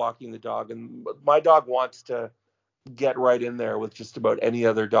I'm out walking the dog and my dog wants to get right in there with just about any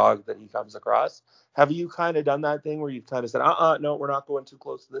other dog that he comes across. Have you kind of done that thing where you've kind of said, no, we're not going too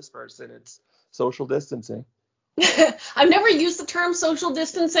close to this person. It's social distancing. I've never used the term social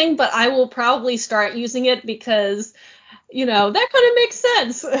distancing, but I will probably start using it because, that kind of makes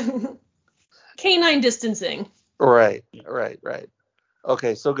sense. Canine distancing. Right.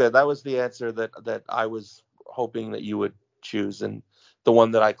 Okay, so good. That was the answer that I was hoping that you would choose, and the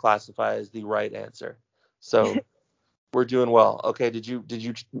one that I classify as the right answer. So we're doing well. Okay, did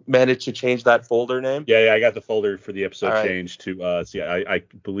you manage to change that folder name? Yeah, I got the folder for the episode All right. changed to I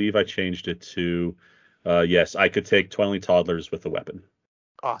believe I changed it to yes, I could take 20 toddlers with a weapon.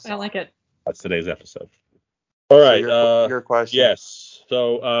 Awesome. I like it. That's today's episode. All right. So your question. Yes.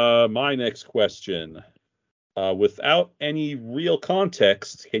 So my next question. Without any real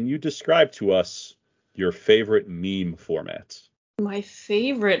context, can you describe to us your favorite meme format? My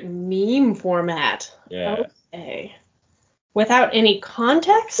favorite meme format. Yeah. Okay. Without any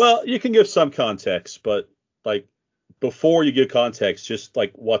context? Well, you can give some context, but like before you give context, just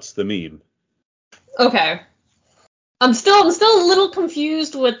like what's the meme? Okay. I'm still a little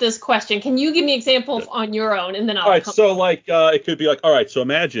confused with this question. Can you give me examples on your own, and then I'll. All right. So like it could be like, all right. So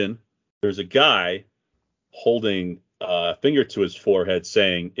imagine there's a guy holding a finger to his forehead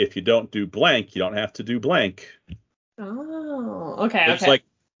saying, if you don't do blank, you don't have to do blank. Oh, okay. It's like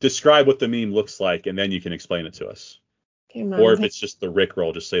describe what the meme looks like, and then you can explain it to us. Okay, or if it's just the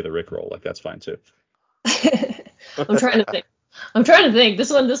Rickroll, just say the Rickroll. Like that's fine too. I'm trying to think.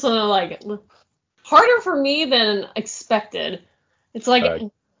 This one like harder for me than expected. It's like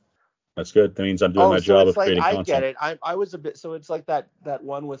that's good. That means I'm doing my job of creating content. I get it. I was a bit, so it's like that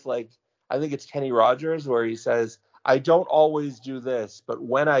one with like, I think it's Kenny Rogers where he says, I don't always do this, but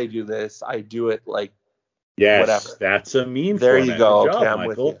when I do this, I do it like whatever. That's a meme there format. You go. Good job, okay, I'm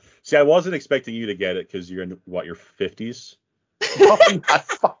Michael. with you. See, I wasn't expecting you to get it because you're in your 50s. Oh,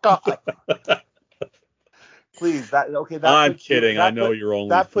 fuck off. please. That I'm puts you, kidding. I that know put you're only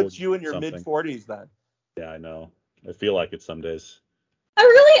that 40 puts you in your something. mid-40s then. Yeah, I know. I feel like it some days.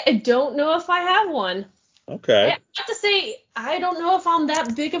 I don't know if I have one. Okay. I have to say, I don't know if I'm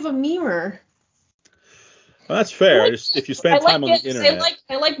that big of a memer. Well, that's fair. If you spend time on the internet.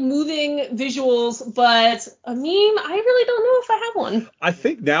 I like moving visuals, but a meme, I really don't know if I have one. I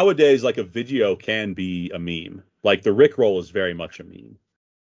think nowadays, like, a video can be a meme. Like, the Rickroll is very much a meme.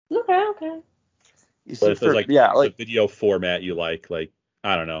 Okay. You see, But if there's, like, the video format you like,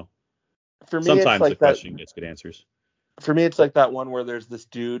 I don't know. For me, Sometimes it's like the question gets good answers. For me, it's like that one where there's this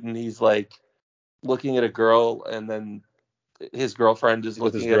dude and he's like looking at a girl, and then his girlfriend is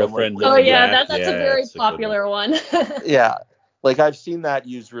With his looking at him. girlfriend Oh looking yeah, back. that's a very popular one. Yeah, like I've seen that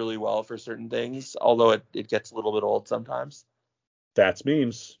used really well for certain things, although it gets a little bit old sometimes. That's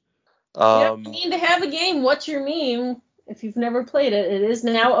memes. You need to have a game. What's your meme? If you've never played it, it is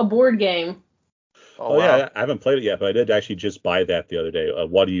now a board game. Oh wow. Yeah, I haven't played it yet, but I did actually just buy that the other day.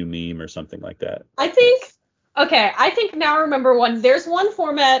 What do you meme or something like that? I think now I remember one. There's one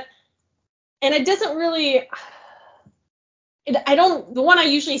format, and it doesn't really. The one I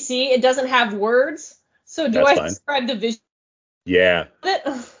usually see, it doesn't have words. So do I describe the vision? Yeah.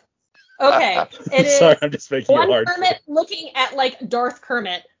 Okay. It is. Sorry, I'm just making it hard. One Kermit looking at like Darth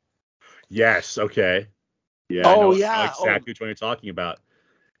Kermit. Yes. Okay. Yeah. I know exactly which one you're talking about.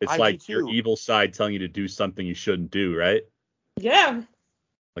 It's like your evil side telling you to do something you shouldn't do, right? Yeah.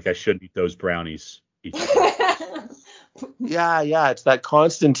 Like, I shouldn't eat those brownies. Yeah. It's that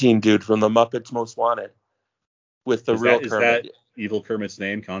Constantine dude from the Muppets Most Wanted with the real Kermit. Is that evil Kermit's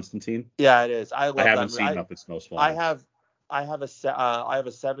name, Constantine? Yeah, it is. I haven't seen Muppets Most Wanted. I have a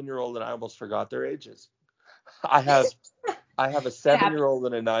 7-year-old and I almost forgot their ages. I have a 7-year-old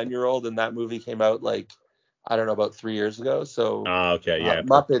and a 9-year-old, and that movie came out like, I don't know, about 3 years ago. So okay, yeah.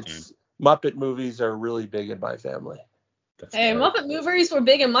 Muppet movies are really big in my family. Muppet movies were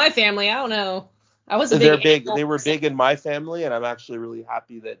big in my family. I don't know. I was a big. They're big. They were big in my family, and I'm actually really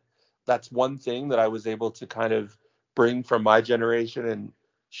happy that that's one thing that I was able to kind of bring from my generation and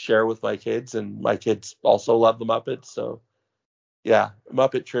share with my kids, and my kids also love the Muppets. So yeah,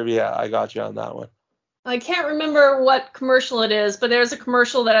 Muppet trivia, I got you on that one. I can't remember what commercial it is, but there's a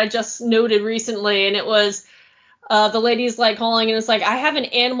commercial that I just noted recently, and it was the lady's like calling, and it's like, I have an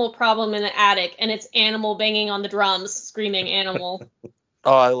animal problem in the attic, and it's Animal banging on the drums, screaming Animal.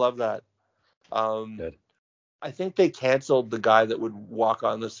 Oh, I love that. Good. I think they canceled the guy that would walk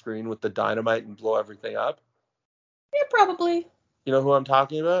on the screen with the dynamite and blow everything up. Yeah, probably. You know who I'm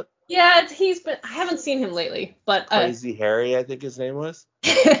talking about? Yeah, I haven't seen him lately, but Crazy Harry, I think his name was.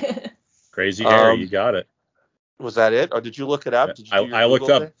 Crazy Harry, you got it. Was that it, or did you look it up? Did you I looked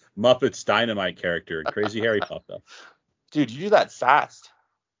up Muppets Dynamite character, and Crazy Harry popped up. Dude, you do that fast.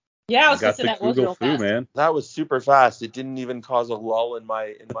 Yeah, I was gonna say that was real fast. Man. That was super fast. It didn't even cause a lull in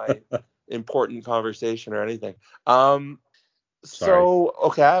my important conversation or anything. So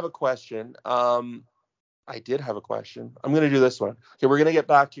okay, I have a question. I did have a question. I'm gonna do this one. Okay, we're gonna get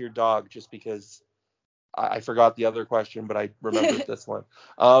back to your dog just because I forgot the other question, but I remembered this one.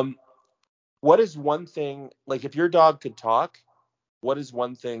 What is one thing, like, if your dog could talk, what is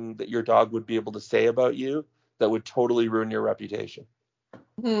one thing that your dog would be able to say about you that would totally ruin your reputation?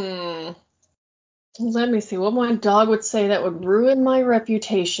 Let me see what my dog would say that would ruin my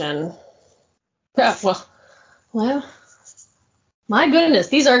reputation. Yeah, well, my goodness,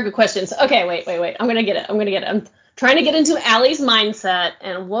 these are good questions. Okay, wait. I'm gonna get it. I'm trying to get into Allie's mindset,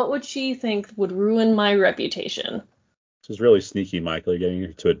 and what would she think would ruin my reputation? This is really sneaky, Michael. You're getting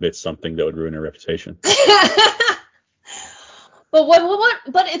her to admit something that would ruin her reputation. But what?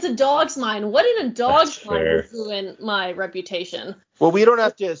 But it's a dog's mind. What in a dog's mind would ruin my reputation? Well, we don't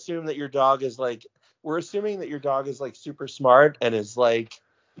have to assume that your dog is like. We're assuming that your dog is like super smart and is like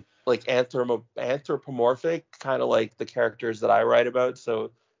anthropomorphic, kind of like the characters that I write about.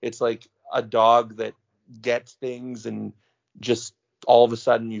 So it's like a dog that gets things, and just all of a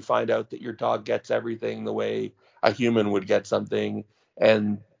sudden you find out that your dog gets everything the way a human would get something,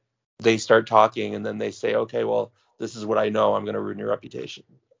 and they start talking, and then they say, okay, well, this is what I know. I'm going to ruin your reputation.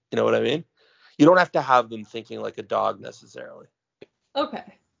 You know what I mean? You don't have to have them thinking like a dog necessarily. Okay.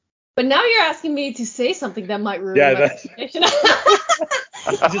 But now you're asking me to say something that might ruin my reputation.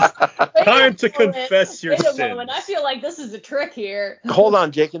 Just time to confess your sins. Wait a moment. I feel like this is a trick here. Hold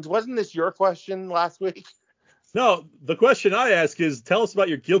on, Jenkins. Wasn't this your question last week? No, the question I ask is, tell us about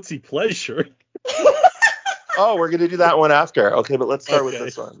your guilty pleasure. Oh, we're going to do that one after. Okay, but let's start with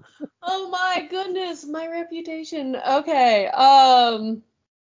this one. Oh my goodness, my reputation. Okay.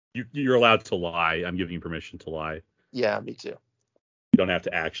 You're allowed to lie. I'm giving you permission to lie. Yeah, me too. You don't have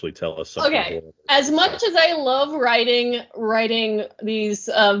to actually tell us something. Okay. Horrible. As much as I love writing these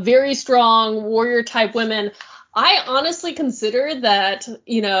very strong warrior type women, I honestly consider that,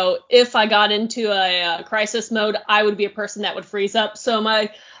 if I got into a crisis mode, I would be a person that would freeze up. So my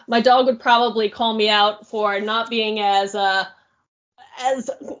dog would probably call me out for not being as I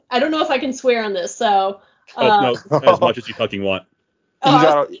don't know if I can swear on this. So no, as much as you fucking want.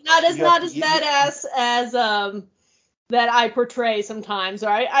 not as badass as that I portray sometimes. Or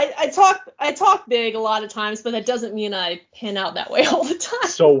I talk big a lot of times, but that doesn't mean I pan out that way all the time.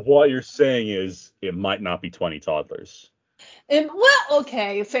 So what you're saying is it might not be 20 toddlers.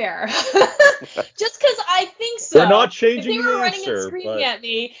 Okay, fair. Just because I think so. They're not changing if they were the running answer, and screaming but... at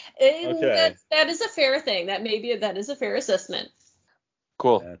me, Okay. that is a fair thing. That is a fair assessment.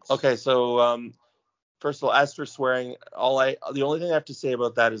 Cool. Okay, so first of all, as for swearing, the only thing I have to say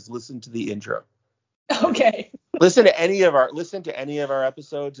about that is listen to the intro. Okay. Listen to any of our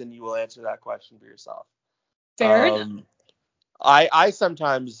episodes, and you will answer that question for yourself. Fair enough. I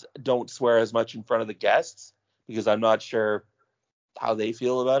sometimes don't swear as much in front of the guests because I'm not sure how they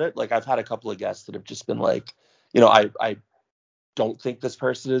feel about it. Like I've had a couple of guests that have just been like, I don't think this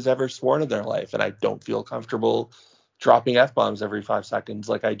person has ever sworn in their life, and I don't feel comfortable dropping F-bombs every 5 seconds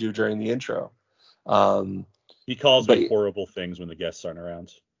like I do during the intro. He calls me horrible things when the guests aren't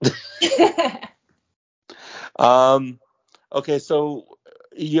around. Okay, so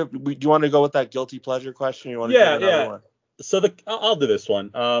do you want to go with that guilty pleasure question? Or you want to do another one? So I'll do this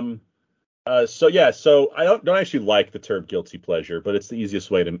one. So I don't actually like the term guilty pleasure, but it's the easiest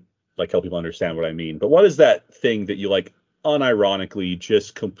way to help people understand what I mean. But what is that thing that you unironically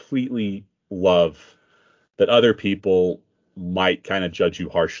just completely love that other people might kind of judge you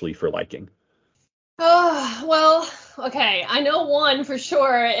harshly for liking? Oh, well, okay. I know one for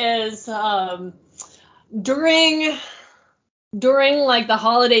sure is during the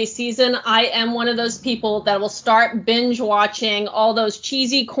holiday season, I am one of those people that will start binge watching all those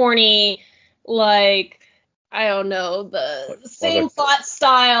cheesy, corny, I don't know, the same plot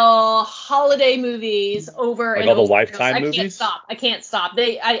style holiday movies over and all the over. Lifetime movies? I can't stop.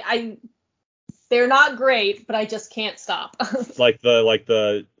 They're not great, but I just can't stop.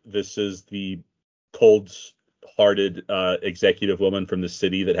 This is the cold-hearted executive woman from the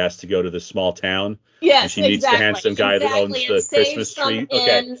city that has to go to the small town. Yes, and she meets the handsome guy that owns the Christmas tree.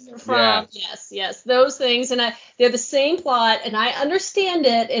 Okay. Yes, those things, and they're the same plot, and I understand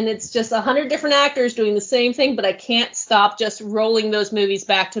it, and it's just 100 different actors doing the same thing, but I can't stop just rolling those movies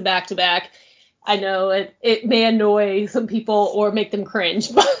back to back to back. I know it may annoy some people or make them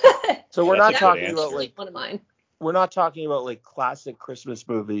cringe, but so we're not talking about one of mine. We're not talking about classic Christmas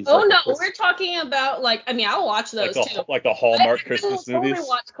movies. Oh no, we're talking about I'll watch those too. Like the Hallmark Christmas movies. I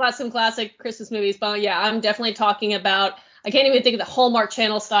watch some classic Christmas movies, but yeah, I'm definitely talking about. I can't even think of the Hallmark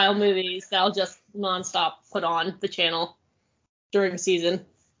Channel style movies that I'll just nonstop put on the channel during the season.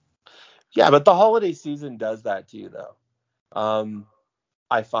 Yeah, but the holiday season does that to you though.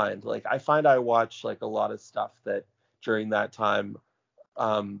 I find I watch a lot of stuff that during that time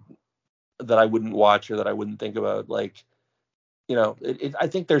that I wouldn't watch or that I wouldn't think about. I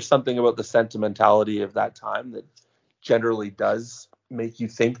think there's something about the sentimentality of that time that generally does make you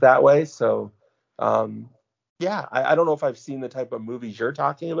think that way. So I don't know if I've seen the type of movies you're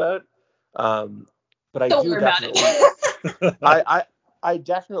talking about, but I do definitely I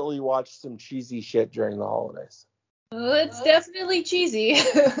definitely watch some cheesy shit during the holidays. Oh, it's definitely cheesy.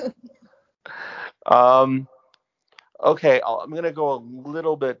 Okay, I'm gonna go a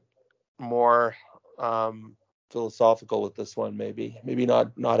little bit more philosophical with this one, maybe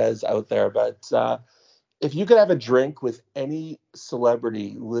not as out there, but if you could have a drink with any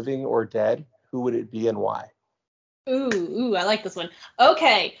celebrity, living or dead, who would it be and why? Ooh, I like this one.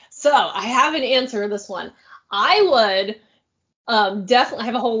 Okay, so I have an answer to this one. I would definitely, I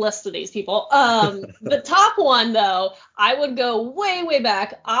have a whole list of these people. The top one, though, I would go way, way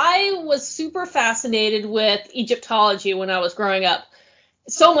back. I was super fascinated with Egyptology when I was growing up.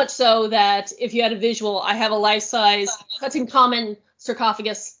 So much so that if you had a visual, I have a life-size Tutankhamun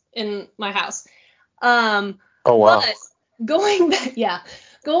sarcophagus in my house. Oh, wow. But going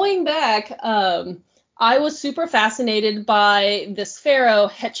back, I was super fascinated by this pharaoh,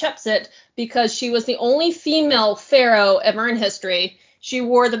 Hatshepsut, because she was the only female pharaoh ever in history. She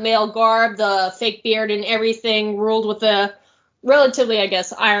wore the male garb, the fake beard and everything, ruled with a relatively, I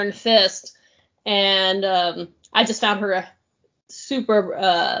guess, iron fist. And I just found her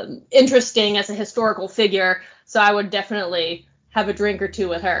super interesting as a historical figure. So I would definitely have a drink or two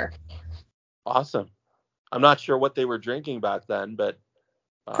with her. Awesome. I'm not sure what they were drinking back then, but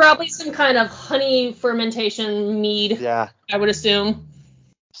Probably some kind of honey fermentation mead. Yeah, I would assume.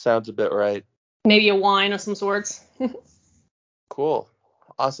 sounds a bit right. Maybe a wine of some sorts. Cool.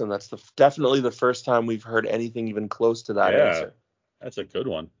 Awesome. That's definitely the first time we've heard anything even close to that Yeah, answer. that's a good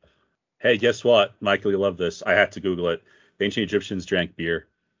one. Hey, guess what, Michael? You love this. I had to Google it. The ancient Egyptians drank beer.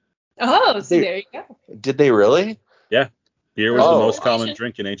 Oh, see, there you go. Did they really? Yeah, beer was the Oh. most common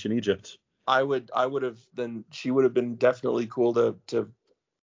drink in ancient Egypt. I would have then she would have been definitely cool to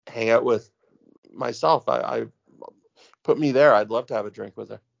hang out with myself. I put me there. I'd love to have a drink with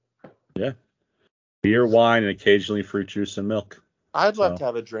her. Yeah, beer, wine, and occasionally fruit juice and milk. I'd love to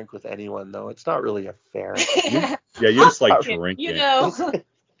have a drink with anyone, though. It's not really a fair. Yeah, you just like drinking. You know.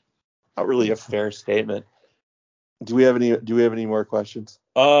 Not really a fair statement. Do we have any more questions?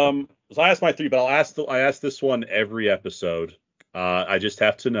 So I asked my 3, but I ask this one every episode. I just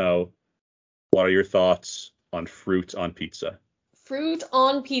have to know, what are your thoughts on fruit on pizza? Fruit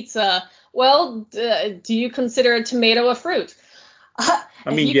on pizza. Well, do you consider a tomato a fruit? I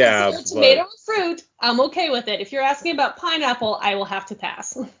mean, if you yeah, consider a tomato a fruit, I'm okay with it. If you're asking about pineapple, I will have to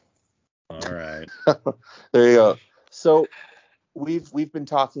pass. All right. There you go. So we've been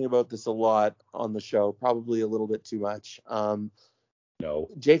talking about this a lot on the show, probably a little bit too much. No.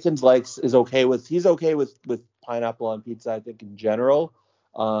 Jenkins he's okay with pineapple on pizza, I think, in general.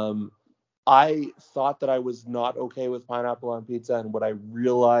 I thought that I was not okay with pineapple on pizza, and what I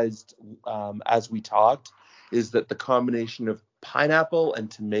realized as we talked is that the combination of pineapple and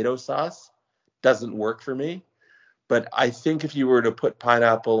tomato sauce doesn't work for me. But I think if you were to put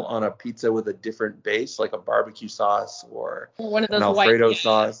pineapple on a pizza with a different base, like a barbecue sauce or one of those an Alfredo white,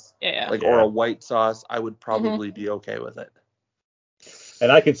 sauce, or a white sauce, I would probably be okay with it.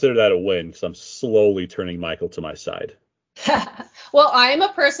 And I consider that a win because I'm slowly turning Michael to my side. Well, I'm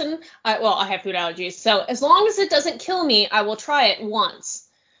a person, I have food allergies, so as long as it doesn't kill me, I will try it once,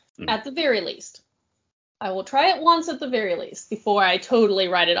 at the very least. I will try it once at the very least before I totally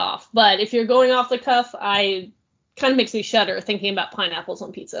write it off. But if you're going off the cuff, kind of makes me shudder thinking about pineapples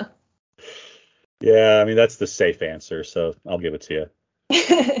on pizza. Yeah, I mean, that's the safe answer, so I'll give it to you.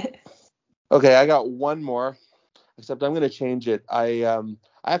 Okay, I got one more, except I'm going to change it.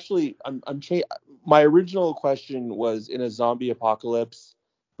 My original question was, in a zombie apocalypse,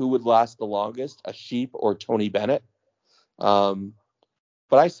 who would last the longest, a sheep or Tony Bennett?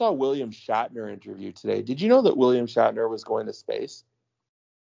 But I saw William Shatner interview today. Did you know that William Shatner was going to space?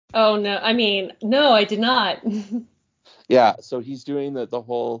 Oh, no. I mean, no, I did not. Yeah, so he's doing the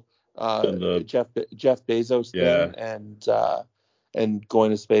whole Jeff Bezos thing and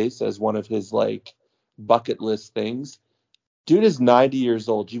going to space as one of his like bucket list things. Dude is 90 years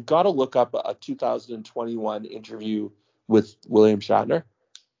old. You've got to look up a 2021 interview with William Shatner.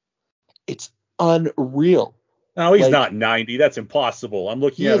 It's unreal. No, he's not 90. That's impossible. I'm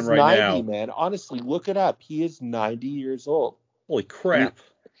looking at him right now. He is 90, man. Honestly, look it up. He is 90 years old. Holy crap.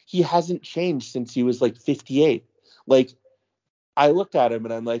 He hasn't changed since he was like 58. Like, I looked at him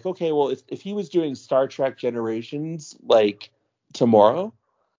and I'm like, okay, well, if he was doing Star Trek Generations like tomorrow,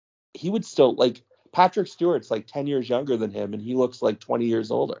 he would still, like, Patrick Stewart's like 10 years younger than him and he looks like 20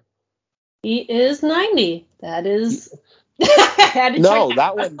 years older. He is 90. That is...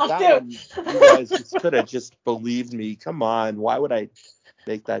 that one, you guys just could have just believed me. Come on, why would I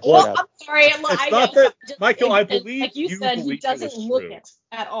make that shit up? I'm sorry. It's not that, Michael, I believe like you said, he doesn't look it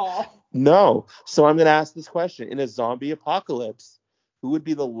at all. No, so I'm going to ask this question. In a zombie apocalypse, who would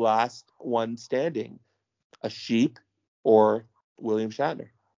be the last one standing? A sheep or William Shatner?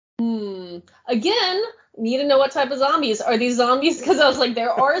 Again, need to know what type of zombies. Are these zombies? Because I was like, there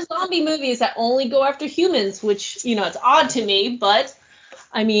are zombie movies that only go after humans, which, it's odd to me. But,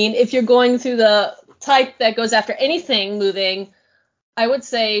 I mean, if you're going through the type that goes after anything moving, I would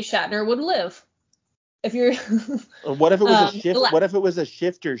say Shatner would live. If you're... What if it was a shift? What if it was a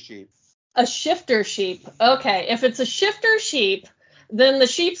shifter sheep? A shifter sheep. Okay, if it's a shifter sheep, then the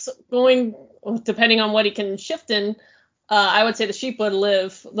sheep's going, depending on what he can shift in, I would say the sheep would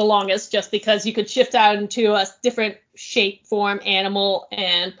live the longest just because you could shift out into a different shape, form, animal,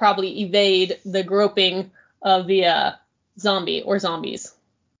 and probably evade the groping of the zombie or zombies.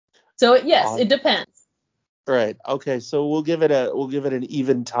 So yes, it depends. Right. Okay. So we'll give it an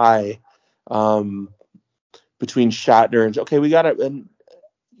even tie between Shatner and. Okay, we got it. And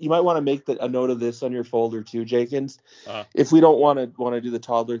you might want to make a note of this on your folder too, Jenkins. If we don't want to do the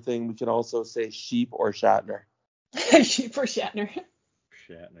toddler thing, we can also say sheep or Shatner. Sheep or Shatner.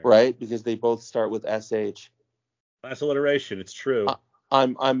 Right, because they both start with SH. That's alliteration. It's true.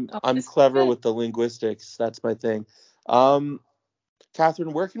 I'm clever with the linguistics. That's my thing.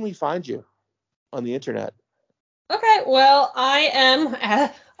 Katharine, where can we find you on the internet? Okay, well, I am,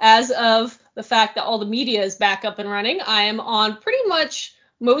 as of the fact that all the media is back up and running, I am on pretty much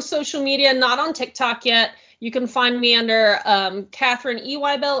most social media, not on TikTok yet. You can find me under Katharine E.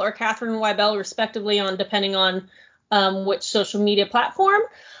 Wibell or Katharine Wibell, respectively, on depending on which social media platform.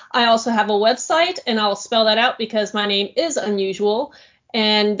 I also have a website, and I'll spell that out because my name is unusual,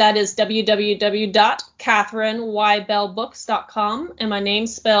 and that is www.katharineybellbooks.com, and my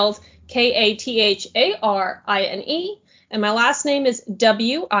name's spelled Katharine, and my last name is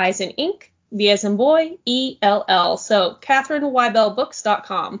W, I as in ink, B as in boy, ELL. So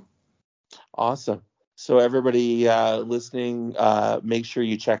KatharineYBellBooks.com. Awesome. So everybody listening, make sure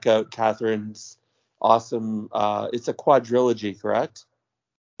you check out Catharine's awesome. It's a quadrilogy, correct?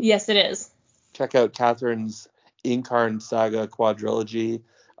 Yes, it is. Check out Catharine's Incarn Saga quadrilogy.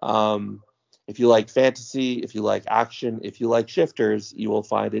 If you like fantasy, if you like action, if you like shifters, you will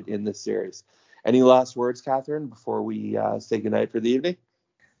find it in this series. Any last words, Katharine, before we say goodnight for the evening?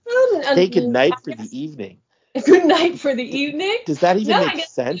 Say goodnight for the evening. Good night for the evening? Does that even make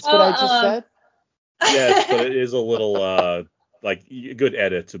sense, what I just said? Yes, but it is a little, like, a good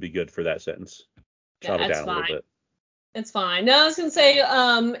edit to be good for that sentence. Chop it down a little bit. It's fine. No, I was going to say,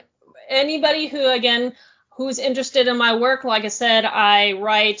 anybody who, again, who's interested in my work, like I said, I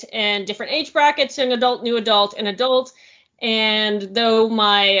write in different age brackets, young adult, new adult, and adult. And though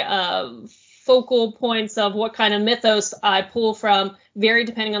my focal points of what kind of mythos I pull from vary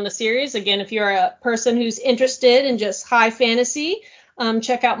depending on the series. Again, if you're a person who's interested in just high fantasy,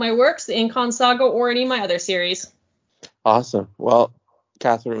 check out my works, the Incarn Saga, or any of my other series. Awesome. Well,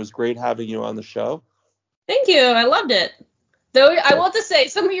 Katharine, it was great having you on the show. Thank you. I loved it. Though I want to say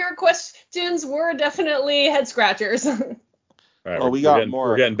some of your questions were definitely head scratchers. All right, well, we got more.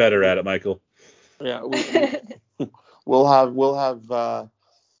 We're getting better at it, Michael. Yeah, we'll have.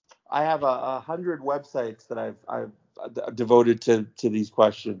 I have 100 websites that I've devoted to these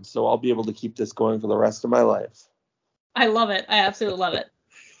questions, so I'll be able to keep this going for the rest of my life. I love it. I absolutely love it.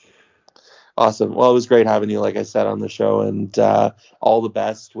 Awesome. Well, it was great having you, like I said, on the show, and all the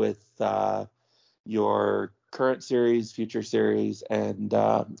best with your current series, future series, and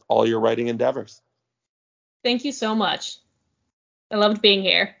all your writing endeavors. Thank you so much. I loved being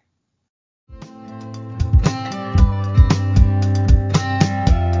here.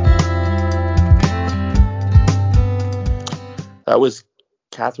 That was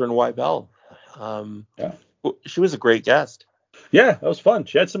Katharine Wibell. Yeah. She was a great guest. Yeah, that was fun.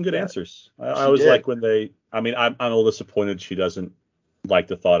 She had some good answers. I always like when I'm a little disappointed she doesn't like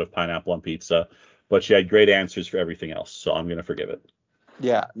the thought of pineapple on pizza, but she had great answers for everything else, so I'm going to forgive it.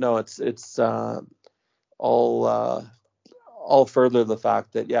 Yeah, no, it's all further the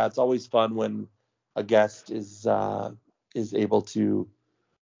fact that, yeah, it's always fun when a guest is able to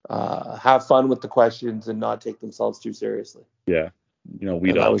have fun with the questions and not take themselves too seriously. Yeah, we and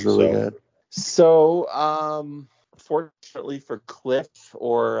don't. That was really good. So, fortunately for Cliff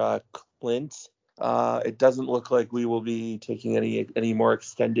or Clint, it doesn't look like we will be taking any more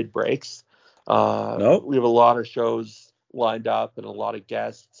extended breaks. No. We have a lot of shows lined up and a lot of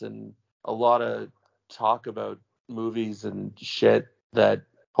guests and a lot of talk about movies and shit that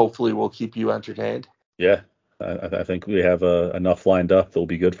hopefully will keep you entertained. Yeah, I think we have enough lined up that'll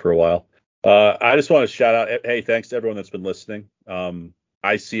be good for a while. I just want to shout out, hey, thanks to everyone that's been listening.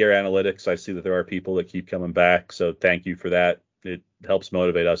 I see our analytics. I see that there are people that keep coming back, so thank you for that. It helps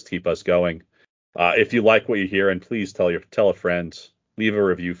motivate us, keep us going. If you like what you hear, and please tell a friend, leave a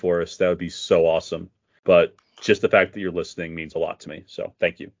review for us. That would be so awesome. But just the fact that you're listening means a lot to me. So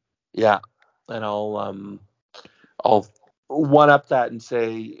thank you. Yeah, and I'll one up that and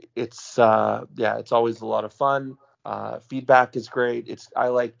say it's always a lot of fun. Feedback is great. I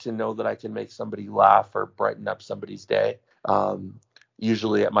like to know that I can make somebody laugh or brighten up somebody's day.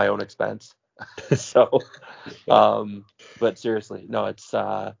 Usually at my own expense. So, but seriously, no, it's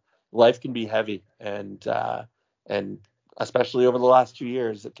life can be heavy, and especially over the last 2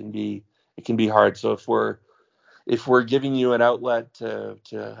 years, it can be hard. So if we're giving you an outlet to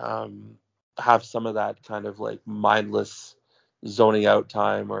have some of that kind of like mindless zoning out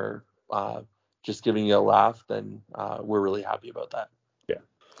time or just giving you a laugh, then we're really happy about that. Yeah.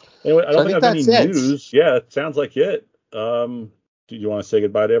 Anyway, I don't think I have any news. Yeah, it sounds like it. Do you want to say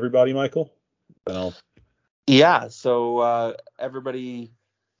goodbye to everybody, Michael? Yeah, so everybody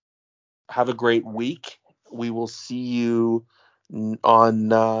have a great week. We will see you on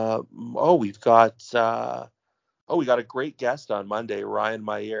we got a great guest on Monday, Ryan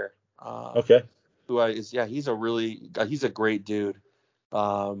Meyer. Okay. He's a great dude.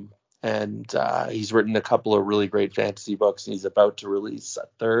 And he's written a couple of really great fantasy books, and he's about to release a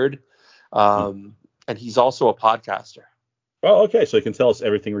third. and he's also a podcaster. Oh, okay. So he can tell us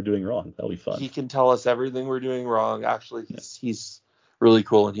everything we're doing wrong. That'll be fun. He can tell us everything we're doing wrong. Actually, he's really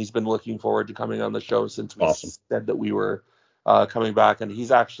cool, and he's been looking forward to coming on the show since we said that we were coming back. And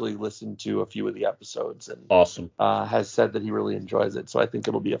he's actually listened to a few of the episodes and has said that he really enjoys it. So I think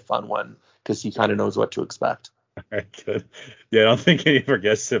it'll be a fun one because he kind of knows what to expect. All right, good. Yeah, I don't think any of our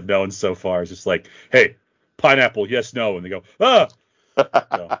guests have known so far. It's just like, hey, pineapple, yes, no. And they go, ah!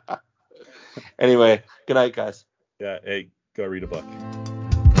 So. Anyway, good night, guys. Yeah, hey, go read a book.